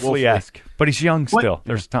He's Wolfley-esque, but he's young still.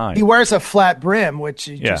 There's time. He wears a flat brim, which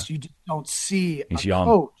you just don't see. He's young.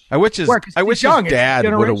 Coach. I wish his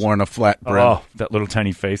dad would have worn a flat brim. Oh, that little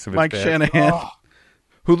tiny face of his Mike dad. Shanahan. Oh.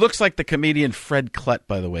 Who looks like the comedian Fred Klett,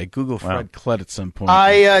 by the way. Google Fred Klett at some point.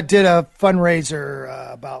 I did a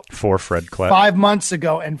fundraiser about for Fred Klett 5 months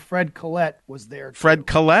ago, and Fred Klett was there. Fred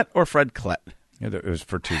Klett or Fred Klett? Yeah, it was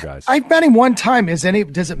for two guys. I've met him one time. Does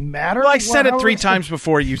it matter? Well, I said it 3 times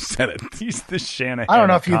before you said it. He's the Shanahan. I don't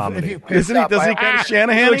know if you Isn't he? Does he go to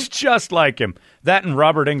Shanahan? He looks just like him. That and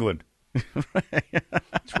Robert England.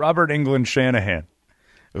 It's Robert England Shanahan.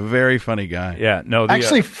 Very funny guy. Yeah. No.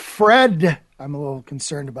 Actually, Fred. I'm a little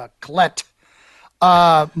concerned about Klett.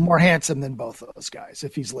 More handsome than both of those guys.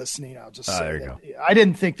 If he's listening, I'll just say that. I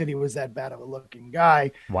didn't think that he was that bad of a looking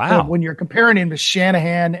guy. Wow. But when you're comparing him to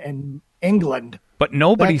Shanahan and England. But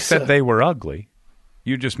nobody said they were ugly.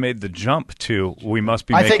 You just made the jump to we must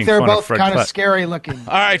be making fun of Fred I think they're both kind Klett. of scary looking.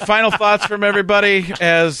 All right, final thoughts from everybody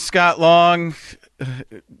as Scott Long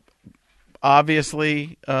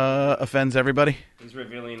obviously offends everybody. He's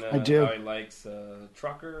revealing how he likes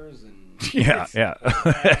truckers and yeah.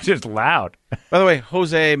 It's just loud. By the way,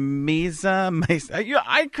 Jose Meza.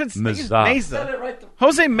 I could Meza.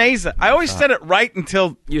 Jose Meza. I always said it right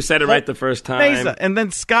until you said it right the first time. Meza, and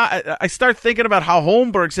then Scott. I start thinking about how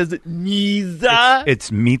Holmberg says it. Meza.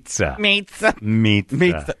 It's Mitza. Mitza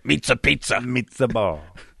pizza. Mitza ball.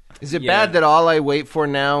 Is it bad that all I wait for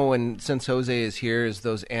now, since Jose is here, is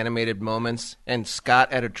those animated moments and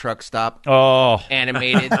Scott at a truck stop? Oh,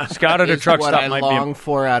 animated. Scott at a truck stop might be. What I long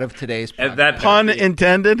for out of today's podcast. That pun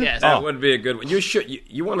intended. Yes, that would be a good one.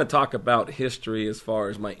 You want to talk about history as far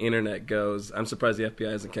as my internet goes? I'm surprised the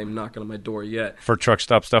FBI hasn't came knocking on my door yet For truck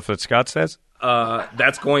stop stuff that Scott says.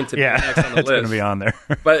 That's going to be next on the list. It's going to be on there.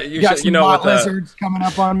 But you got some with lizards coming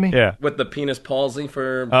up on me. Yeah, with the penis palsy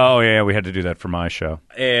for. Oh yeah, we had to do that for my show,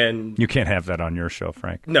 and you can't have that on your show,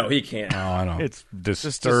 Frank. No, he can't. No, I don't. It's disturbing.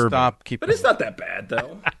 Just to stop. But it's not that bad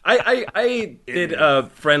though. I did a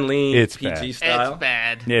friendly PG style.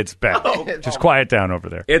 It's bad. Oh, just quiet down over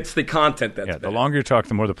there. It's the content that's bad. The longer you talk,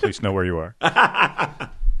 the more the police know where you are. All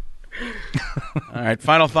right,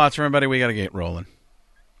 final thoughts from everybody. We got to get rolling.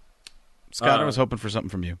 Scott, I was hoping for something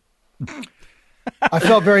from you. I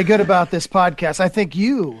felt very good about this podcast. I think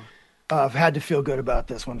you have had to feel good about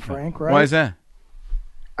this one, Frank, right? Why is that?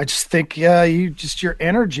 I just think your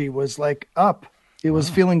energy was like up. It was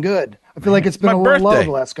feeling good. I feel like it's been a little low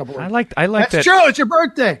the last couple of weeks. I like That's true. It's your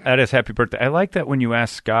birthday. That is happy birthday. I like that when you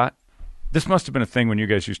ask Scott. This must have been a thing when you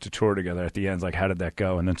guys used to tour together at the end. Like, how did that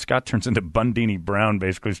go? And then Scott turns into Bundini Brown,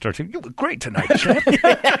 basically starts saying, "You were great tonight, champ." you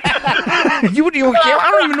I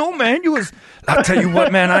don't even know, man. I'll tell you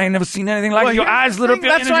what, man. I ain't never seen anything like it. Your eyes lit up.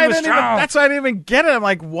 Your energy was strong. That's why I didn't even get it. I'm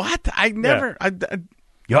like, what? I never. Yeah.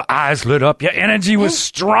 Your eyes lit up. Your energy was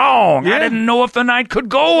strong. Yeah. I didn't know if the night could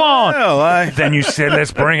go on. Well, then you said,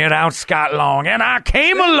 let's bring it out, Scott Long. And I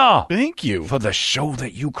came along. Thank you. For the show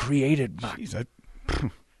that you created. Jeez,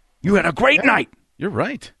 you had a great night. You're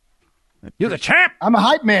right. You're the champ. I'm a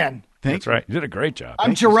hype man. That's right. You did a great job.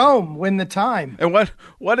 I'm Jerome. Win the time. And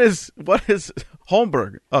what is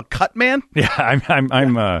Holmberg? A cut man? Yeah,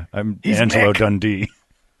 I'm Angelo Dundee.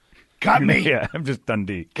 Cut me. Yeah, I'm just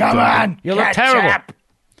Dundee. Come on. You look terrible.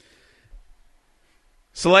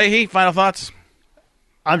 Salehi, final thoughts?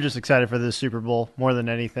 I'm just excited for this Super Bowl more than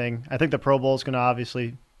anything. I think the Pro Bowl is going to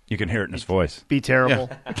obviously You can hear it in his voice. be terrible,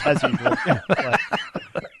 as usual.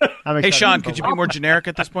 Hey, Sean, could you be more generic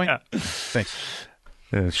at this point? Thanks.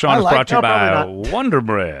 Sean is brought to you by Wonder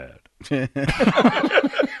Bread.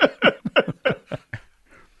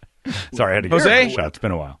 Sorry, I had to get Jose? a shot. It's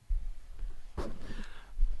been a while.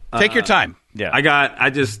 Take your time. Yeah.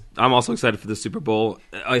 I'm also excited for the Super Bowl.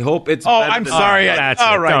 I hope it's. I'm sorry. That's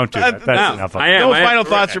all it. right. Don't do that. That's enough. No final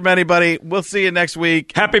thoughts from anybody. We'll see you next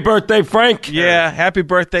week. Happy birthday, Frank. Yeah. Happy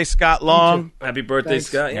birthday, Scott Long. Happy birthday,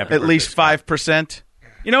 Scott. Yeah. At least 5%.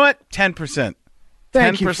 You know what? 10%.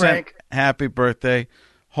 Thank you, Frank. Happy birthday.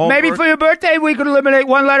 Holmberg. Maybe for your birthday, we could eliminate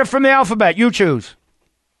one letter from the alphabet. You choose.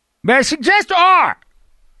 May I suggest R?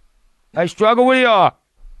 I struggle with the R.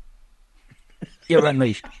 You're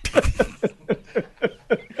unleashed.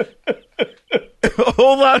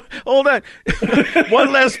 Hold on.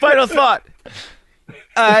 One last final thought.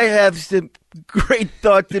 I have some great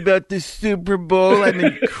thoughts about the Super Bowl. I'm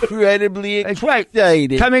incredibly excited. That's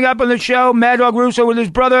right. Coming up on the show, Mad Dog Russo with his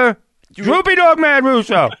brother, Droopy Dog Mad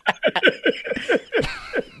Russo.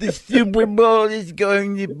 The Super Bowl is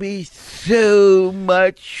going to be so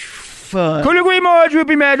much fun. Couldn't agree more,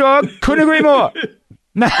 Droopy Mad Dog. Couldn't agree more.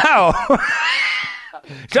 Now,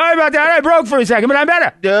 sorry about that. I broke for a second, but I'm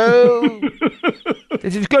better. No.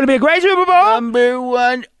 This is going to be a great Super Bowl. Number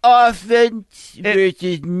one offense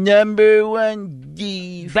versus number one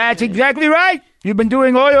defense. That's exactly right. You've been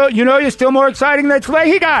doing all you're still more exciting than that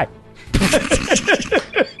Salehi guy.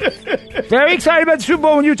 Very excited about the Super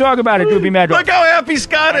Bowl when you talk about it, Droopy Mad Dog. Look how happy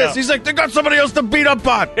Scott is. He's like, they got somebody else to beat up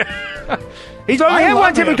on. He's only had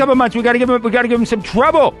once every couple of months. We got to give him some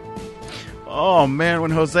trouble. Oh, man,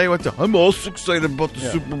 when Jose went to... I'm also excited about the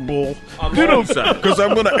Super Bowl. Because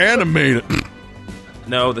I'm going to animate it.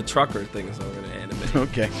 No, the trucker thing is not going to animate.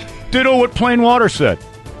 Okay. Ditto what Plain Water said.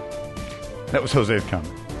 That was Jose's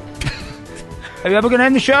comment. Are you ever going to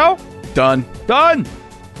end the show? Done.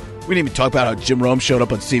 We didn't even talk about how Jim Rome showed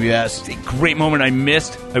up on CBS. It's a great moment I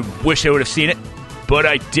missed. I wish I would have seen it, but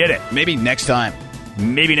I did it. Maybe next time.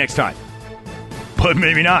 But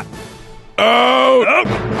maybe not. Oh!